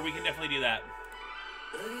 20? Sure, we can definitely do that.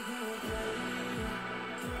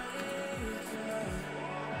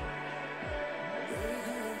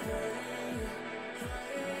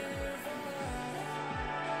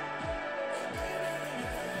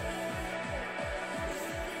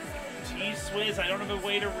 T-Swizz, I don't have a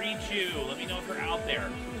way to reach you. Let me know if you're out there.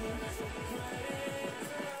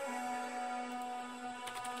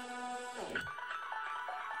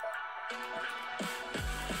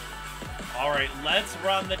 All right, let's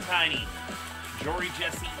run the tiny. Jory,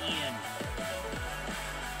 Jesse, Ian.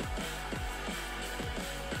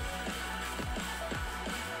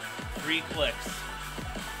 Three clicks.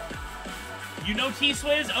 You know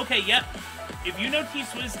T-Swizz? Okay, yep. If you know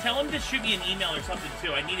T-Swizz, tell him to shoot me an email or something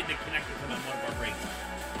too. I needed to connect with him on one of our breaks.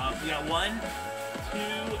 We got 1, 2,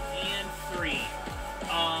 and 3.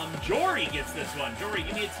 Jory gets this one. Jory,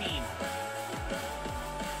 give me a team.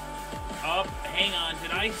 Up, hang on.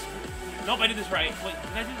 Did I Nope, I did this right. Wait,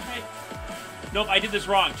 did I do this right? Nope, I did this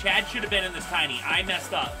wrong. Chad should have been in this tiny. I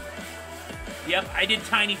messed up. Yep, I did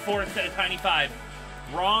tiny 4 instead of tiny 5.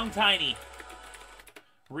 Wrong tiny.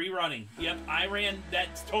 Rerunning. Yep, I ran...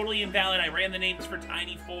 That's totally invalid. I ran the names for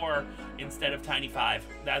tiny 4 instead of tiny 5.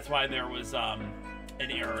 That's why there was an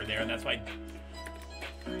error there, and that's why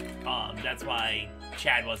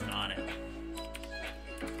Chad wasn't on it.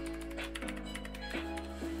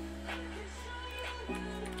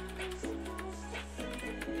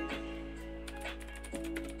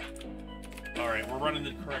 Alright, we're running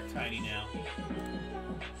the correct tiny now.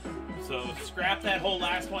 So scrap that whole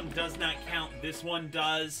last one, does not count. This one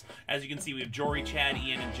does. As you can see, we have Jory, Chad,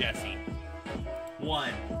 Ian, and Jesse.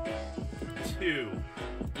 1, 2,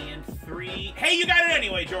 and 3. Hey, you got it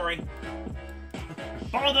anyway, Jory!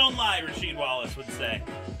 Ball don't lie, Rasheed Wallace would say.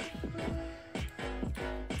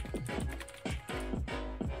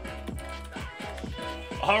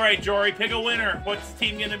 Alright, Jory, pick a winner. What's the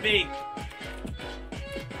team gonna be?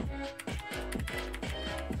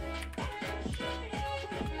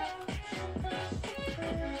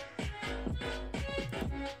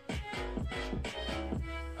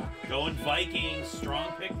 Going Vikings.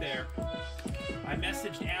 Strong pick there. I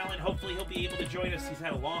messaged Alan. Hopefully he'll be able to join us. He's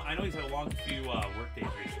had a long... I know he's had a long few work days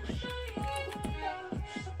recently.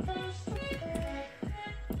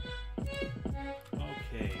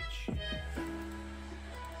 Okay,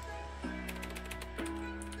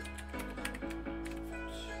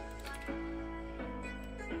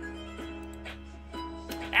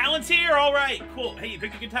 Alan's here. All right, cool. Hey, you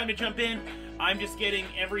picked a good time to jump in. I'm just getting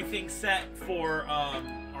everything set for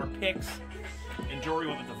our picks. And Jory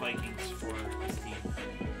went with the Vikings for his team.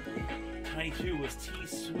 Tiny 2 was T,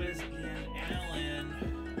 Swizz, and Alan.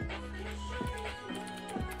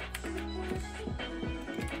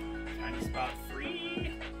 Tiny spot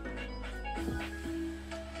 3.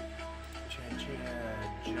 Chad,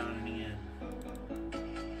 John, and Ian.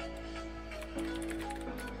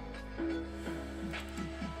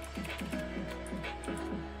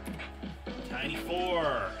 Tiny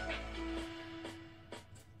 4.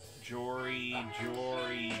 Jory,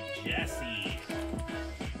 Jesse.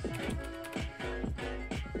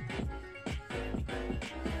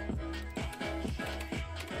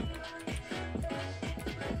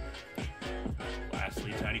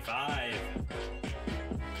 Lastly, Tiny 5.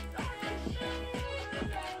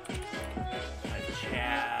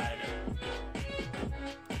 Chad.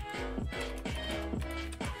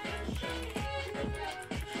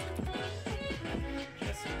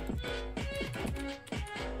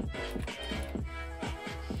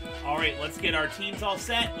 All right, let's get our teams all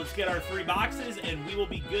set. Let's get our 3 boxes, and we will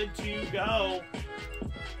be good to go.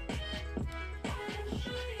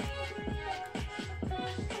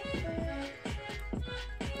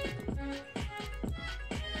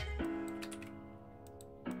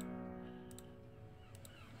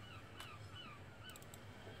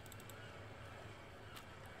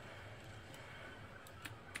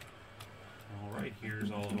 All right,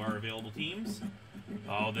 here's all of our available teams.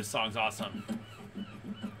 Oh, this song's awesome.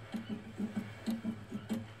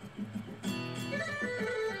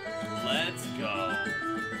 Let's go.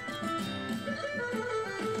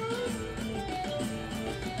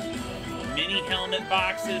 Mini helmet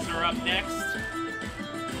boxes are up next.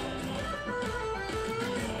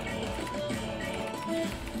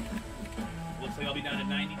 Looks like I'll be down to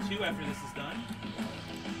 92 after this is done.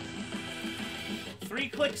 3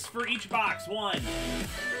 clicks for each box. 1,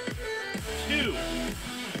 2,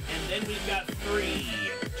 and then we've got 3.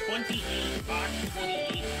 28, box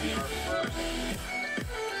 28 will be our first.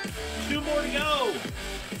 2 more to go.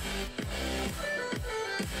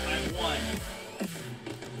 I'm 1,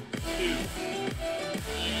 2,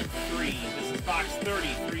 and 3. This is box 30,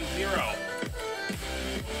 3-0.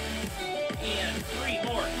 And 3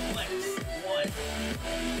 more clicks. 1,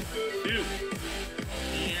 2,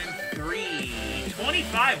 and 3.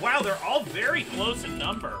 25. Wow, they're all very close in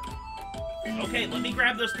number. Okay, let me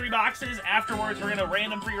grab those 3 boxes. Afterwards, we're going to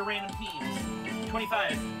random for your random teams. 25,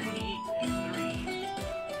 28, and 3.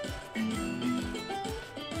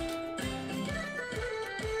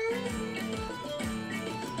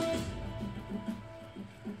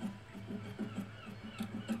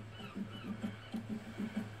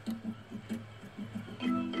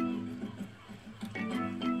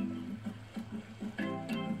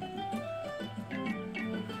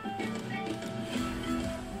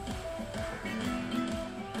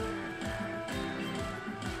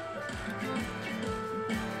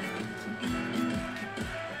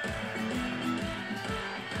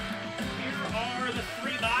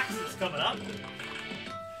 Coming up.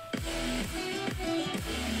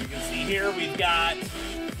 You can see here we've got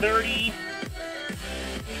 30,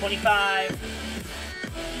 25,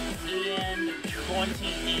 and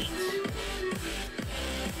 28.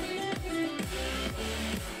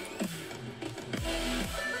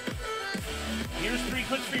 Here's 3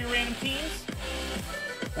 clicks for your random teams.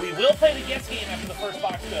 We will play the guess game after the first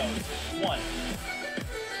box goes. 1,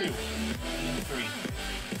 2, and 3.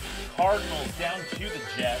 Cardinals down to the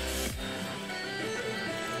Jets.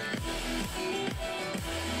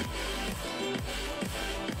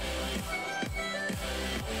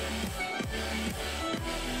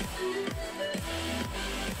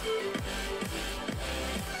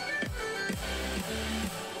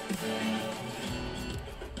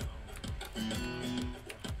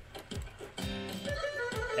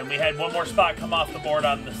 And we had one more spot come off the board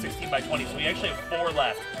on the 16 by 20, so we actually have 4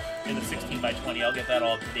 left in the 16 by 20. I'll get that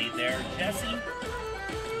all up to date there. Jesse?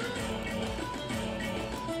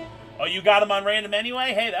 Oh, you got them on random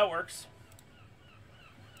anyway? Hey, that works.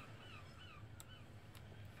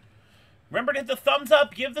 Remember to hit the thumbs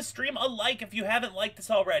up. Give the stream a like if you haven't liked this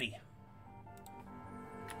already.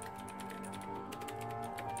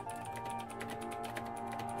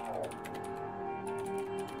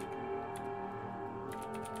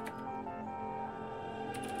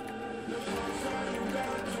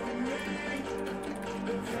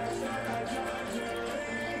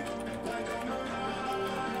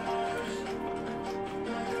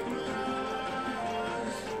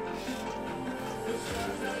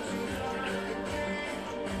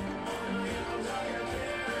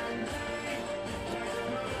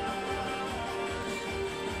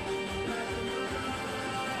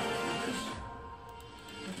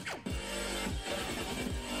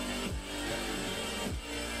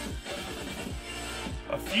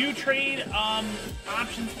 Few trade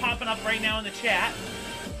options popping up right now in the chat.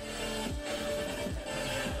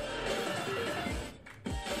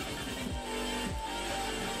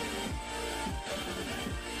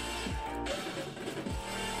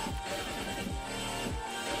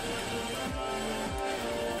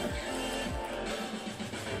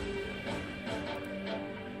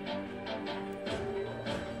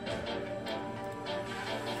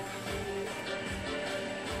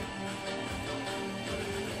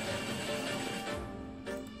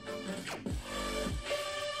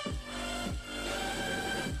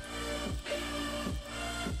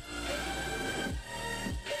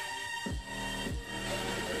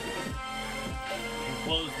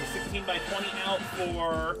 Close the 16 by 20 out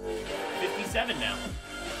for 57 now.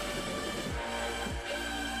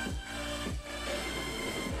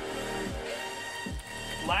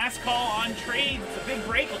 Last call on trades. It's a big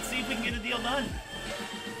break. Let's see if we can get a deal done.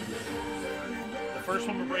 The first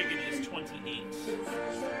one we're breaking is 28.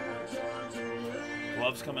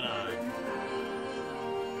 Gloves coming on.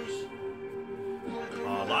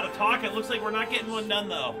 A lot of talk. It looks like we're not getting one done,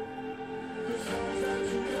 though.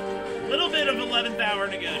 Little bit of 11th hour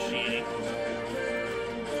negotiating.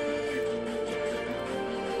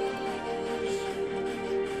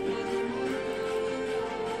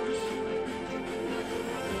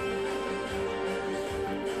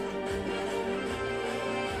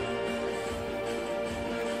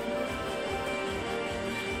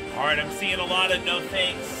 All right, I'm seeing a lot of no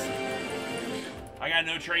thanks. I got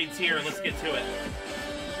no trades here. Let's get to it.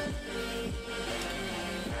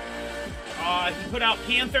 He put out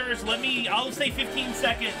Panthers. I'll say 15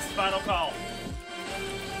 seconds, final call.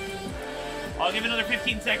 I'll give another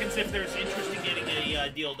 15 seconds if there's interest in getting a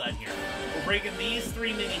deal done here. We're breaking these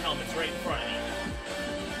 3 mini helmets right in front of me.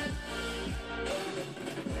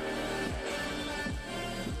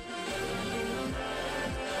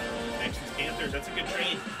 Texans, Panthers, that's a good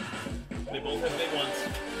trade. They both have big ones.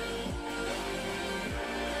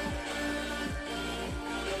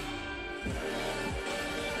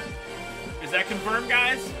 Is that confirmed,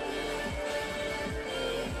 guys?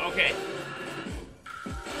 Okay.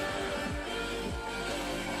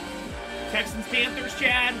 Texans, Panthers,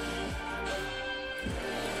 Chad?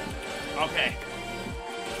 Okay.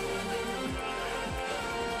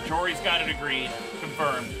 Jory's got it agreed.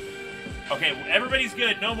 Confirmed. Okay, everybody's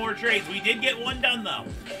good. No more trades. We did get one done, though.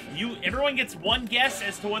 Everyone gets one guess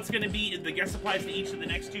as to what's going to be. The guess applies to each of the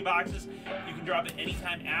next 2 boxes. You can drop it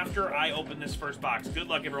anytime after I open this first box. Good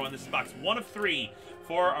luck, everyone. This is box 1 of 3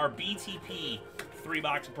 for our BTP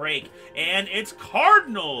 3-box break. And it's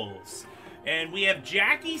Cardinals. And we have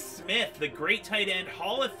Jackie Smith, the great tight end,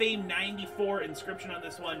 Hall of Fame 94 inscription on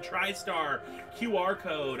this one, TriStar QR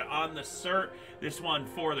code on the cert. This one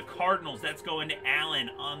for the Cardinals, that's going to Allen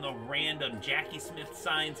on the random. Jackie Smith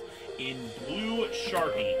signs in blue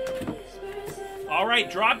Sharpie. All right,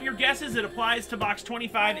 drop your guesses. It applies to box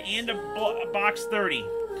 25 and to box 30.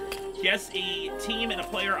 Guess a team and a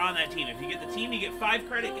player on that team. If you get the team, you get 5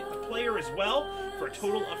 credit. Get the player as well for a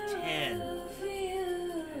total of 10.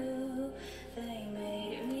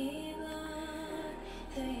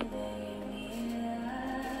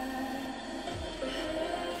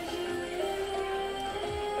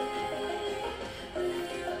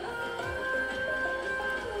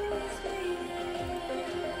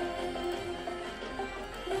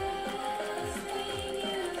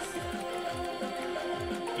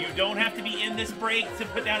 You don't have to be in this break to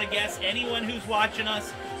put down a guess. Anyone who's watching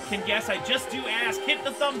us can guess. I just do ask. Hit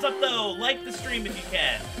the thumbs up, though. Like the stream if you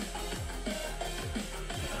can.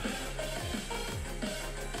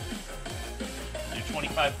 Do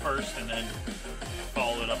 25 first and then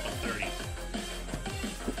follow it up with 30.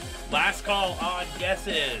 Last call on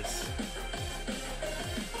guesses.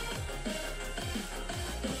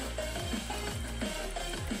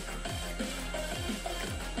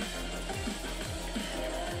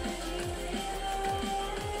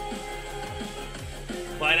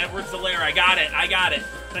 Clyde Edwards-Helaire, I got it. I got it.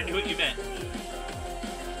 I knew what you meant.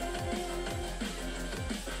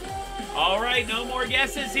 All right, no more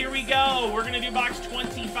guesses. Here we go. We're going to do box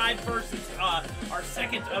 25 first. It's our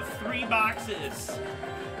second of 3 boxes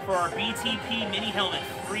for our BTP mini helmet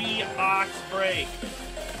 3-box break.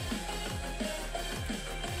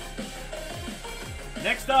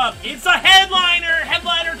 Next up, it's a headliner.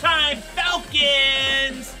 Headliner time.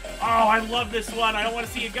 Falcons. Oh, I love this one. I don't want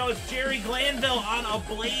to see it go. It's Jerry Glanville on a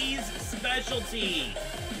Blaze specialty.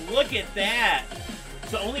 Look at that.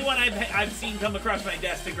 It's the only one I've seen come across my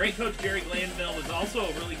desk. The great coach Jerry Glanville was also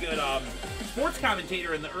a really good sports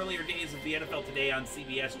commentator in the earlier days of the NFL Today on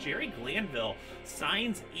CBS. Jerry Glanville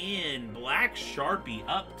signs in black Sharpie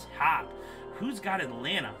up top. Who's got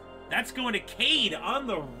Atlanta? That's going to Cade on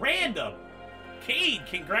the random. Cade,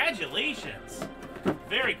 congratulations.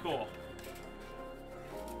 Very cool.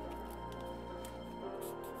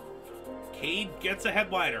 Cade gets a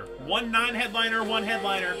headliner. 1 non-headliner, 1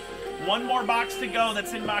 headliner. 1 more box to go.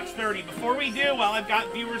 That's in box 30. Before we do, while I've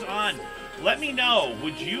got viewers on, let me know,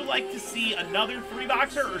 would you like to see another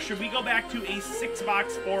 3-boxer, or should we go back to a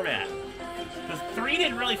 6-box format? Because 3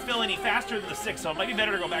 didn't really fill any faster than the 6, so it might be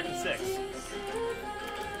better to go back to 6.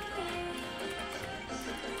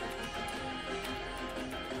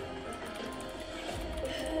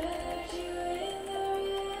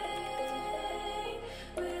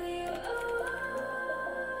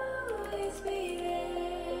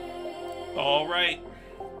 All right,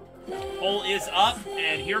 poll is up,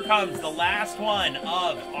 and here comes the last one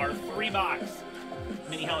of our 3-box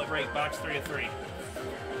mini helmet break, box 3 of 3.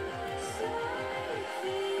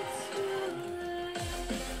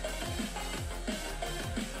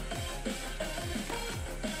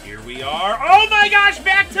 Here we are. Oh my gosh,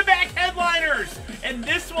 back-to-back headliners! And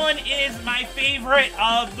this one is my favorite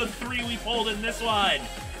of the 3 we pulled in this one.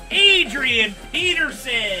 Adrian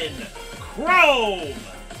Peterson, Chrome.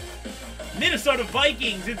 Minnesota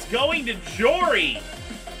Vikings, it's going to Jory.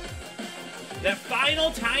 That final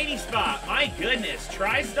tiny spot, my goodness.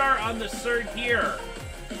 TriStar on the cert here.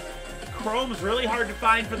 Chrome's really hard to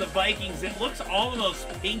find for the Vikings. It looks almost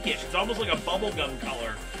pinkish. It's almost like a bubblegum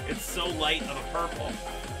color. It's so light of a purple.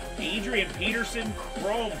 Adrian Peterson,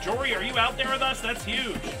 Chrome. Jory, are you out there with us? That's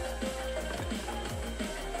huge.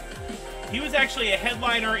 He was actually a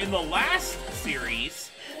headliner in the last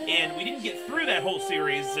series, and we didn't get through that whole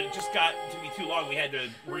series. It just got to be too long. We had to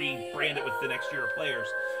rebrand it with the next year of players.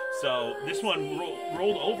 So this one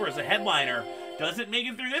rolled over as a headliner. Doesn't make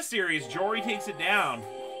it through this series. Jory takes it down.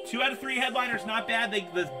 2 out of 3 headliners, not bad.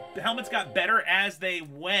 The helmets got better as they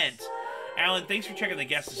went. Alan, thanks for checking the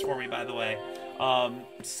guesses for me, by the way.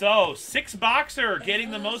 So, 6-boxer getting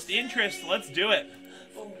the most interest. Let's do it.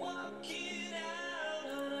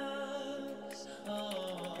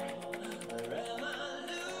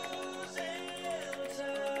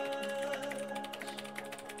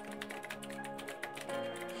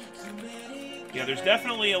 Yeah, there's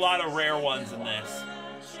definitely a lot of rare ones in this.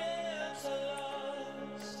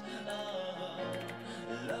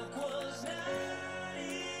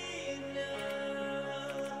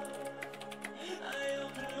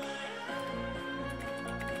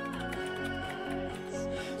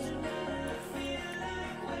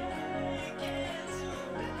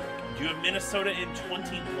 You have Minnesota in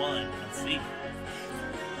 21. Let's see.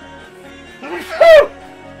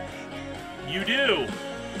 You do.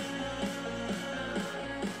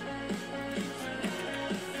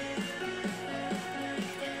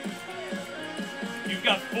 You've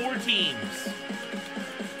got 4 teams.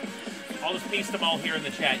 I'll just paste them all here in the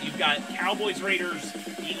chat. You've got Cowboys, Raiders,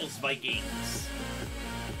 Eagles, Vikings.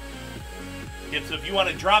 Yep, so if you want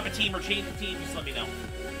to drop a team or change the team, just let me know.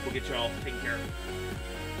 We'll get you all taken care of.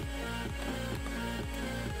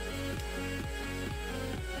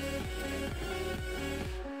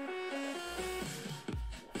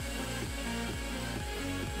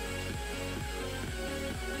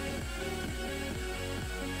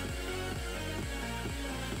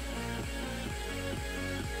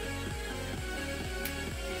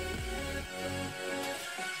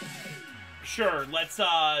 Sure, let's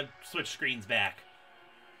switch screens back.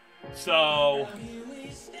 So,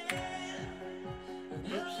 oops.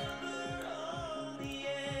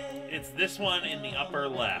 It's this one in the upper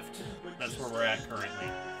left. That's where we're at currently.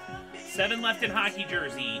 7 left in hockey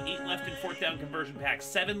jersey, 8 left in 4th down conversion pack,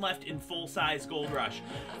 7 left in full-size gold rush.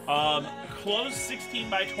 Close 16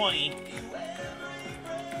 by 20.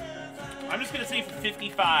 I'm just gonna say for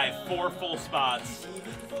 55, 4 full spots.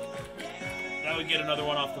 That would get another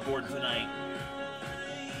one off the board tonight.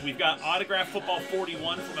 We've got autograph football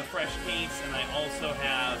 41 from a fresh case, and I also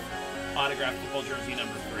have autograph football jersey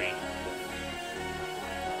number 3.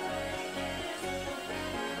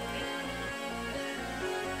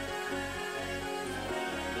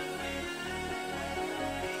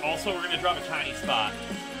 Also, we're going to drop a tiny spot.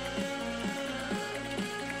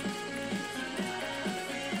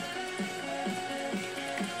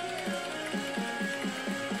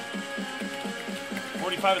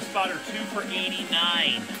 A spot or 2 for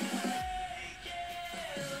 89.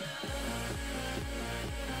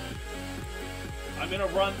 I'm going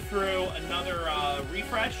to run through another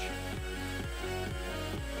refresh.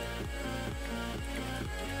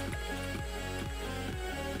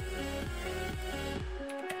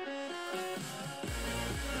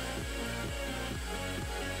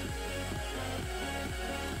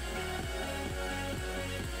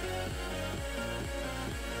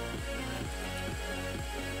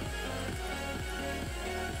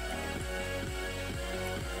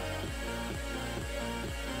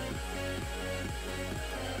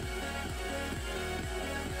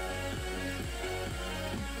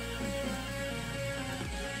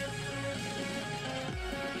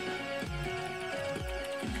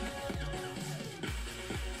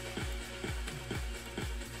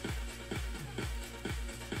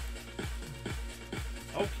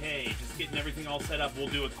 Okay, just getting everything all set up. We'll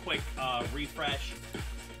do a quick refresh.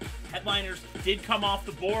 Headliners did come off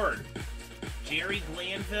the board. Jerry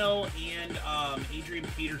Glanville and Adrian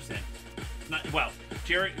Peterson.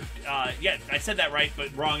 Jerry, yeah, I said that right,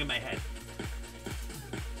 but wrong in my head.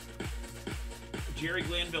 Jerry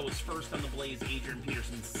Glanville was first on the Blaze, Adrian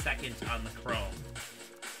Peterson second on the Chrome.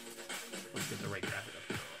 Let's get the right graphic up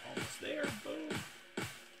here. Almost there, boom.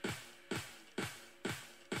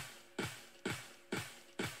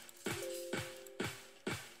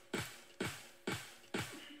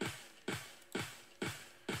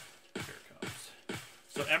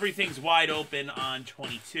 Everything's wide open on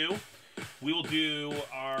 22. We will do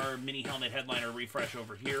our mini helmet headliner refresh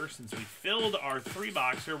over here. Since we filled our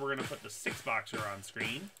 3-boxer, we're going to put the 6-boxer on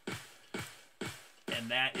screen. And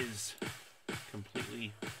that is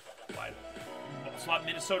completely wide open. Swap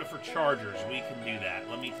Minnesota for Chargers. We can do that.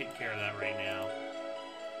 Let me take care of that right now.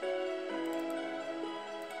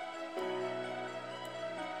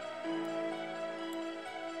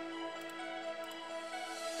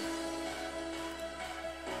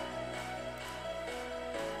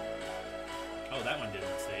 Oh, that one didn't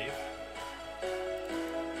save.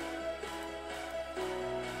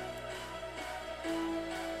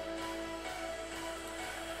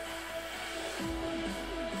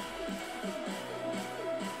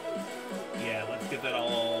 Yeah, let's get that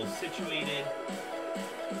all situated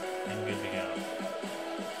and good to go.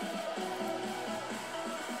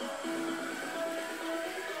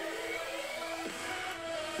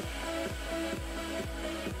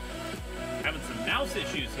 Having some mouse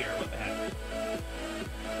issues here. What the heck?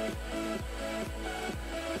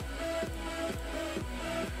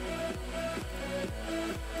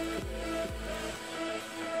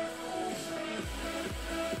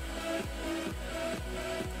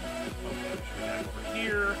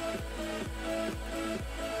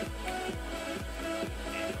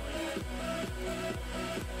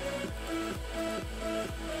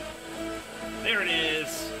 There it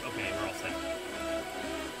is. Okay, we're all set.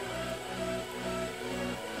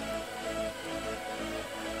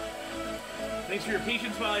 Thanks for your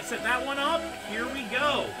patience while I set that one up. Here we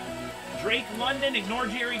go. Drake London, ignore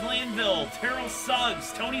Jerry Glanville, Terrell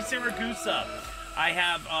Suggs, Tony Siragusa. I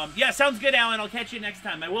have, yeah, sounds good, Alan. I'll catch you next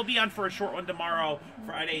time. I will be on for a short one tomorrow.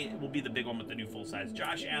 Friday will be the big one with the new full size.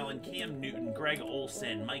 Josh Allen, Cam Newton, Greg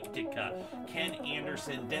Olson, Mike Ditka, Ken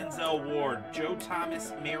Anderson, Denzel Ward, Joe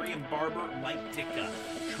Thomas, Marion Barber, Mike Ditka,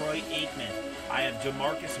 Troy Aikman. I have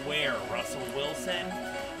DeMarcus Ware, Russell Wilson,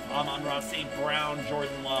 Amon-Ra St. Brown,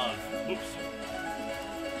 Jordan Love. Oops.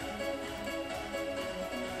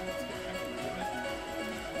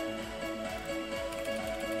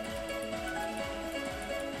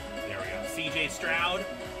 CJ Stroud,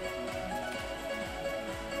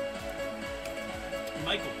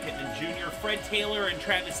 Michael Pittman Jr., Fred Taylor and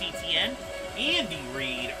Travis Etienne, Andy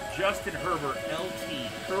Reid, Justin Herbert, LT,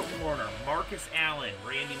 Kurt Warner, Marcus Allen,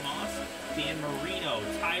 Randy Moss, Dan Marino,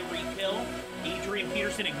 Tyreek Hill, Adrian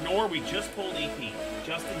Peterson, ignore, we just pulled AP,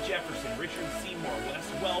 Justin Jefferson, Richard Seymour, Wes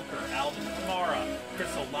Welker, Alvin Kamara,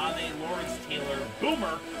 Chris Olave, Lawrence Taylor,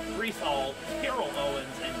 Boomer, Brees Hall, Carol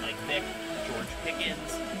Owens, and Mike Vick, George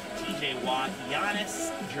Pickens, TJ Watt,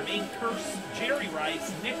 Giannis, Jermaine Kearse, Jerry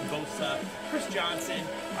Rice, Nick Bosa, Chris Johnson.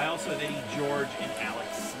 I also have Eddie George and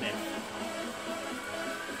Alex Smith.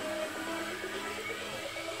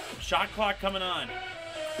 Shot clock coming on.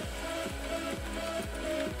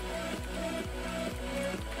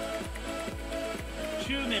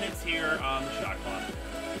 Two minutes here on the shot clock.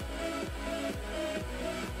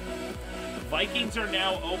 Vikings are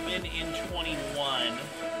now open in 21.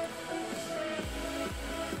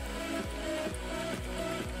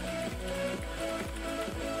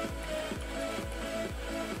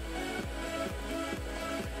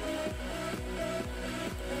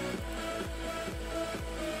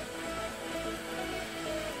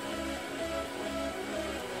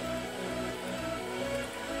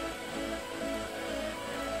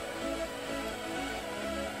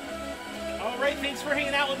 Thanks for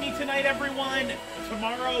hanging out with me tonight, everyone.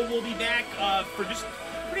 Tomorrow we'll be back for just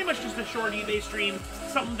pretty much just a short eBay stream,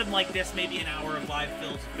 something like this, maybe an hour of live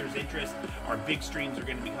fills if there's interest. Our big streams are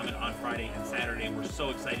going to be coming on Friday and Saturday. We're so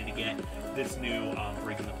excited to get this new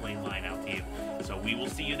Breaking the Plane line out to you. So we will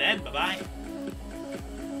see you then. Bye-bye.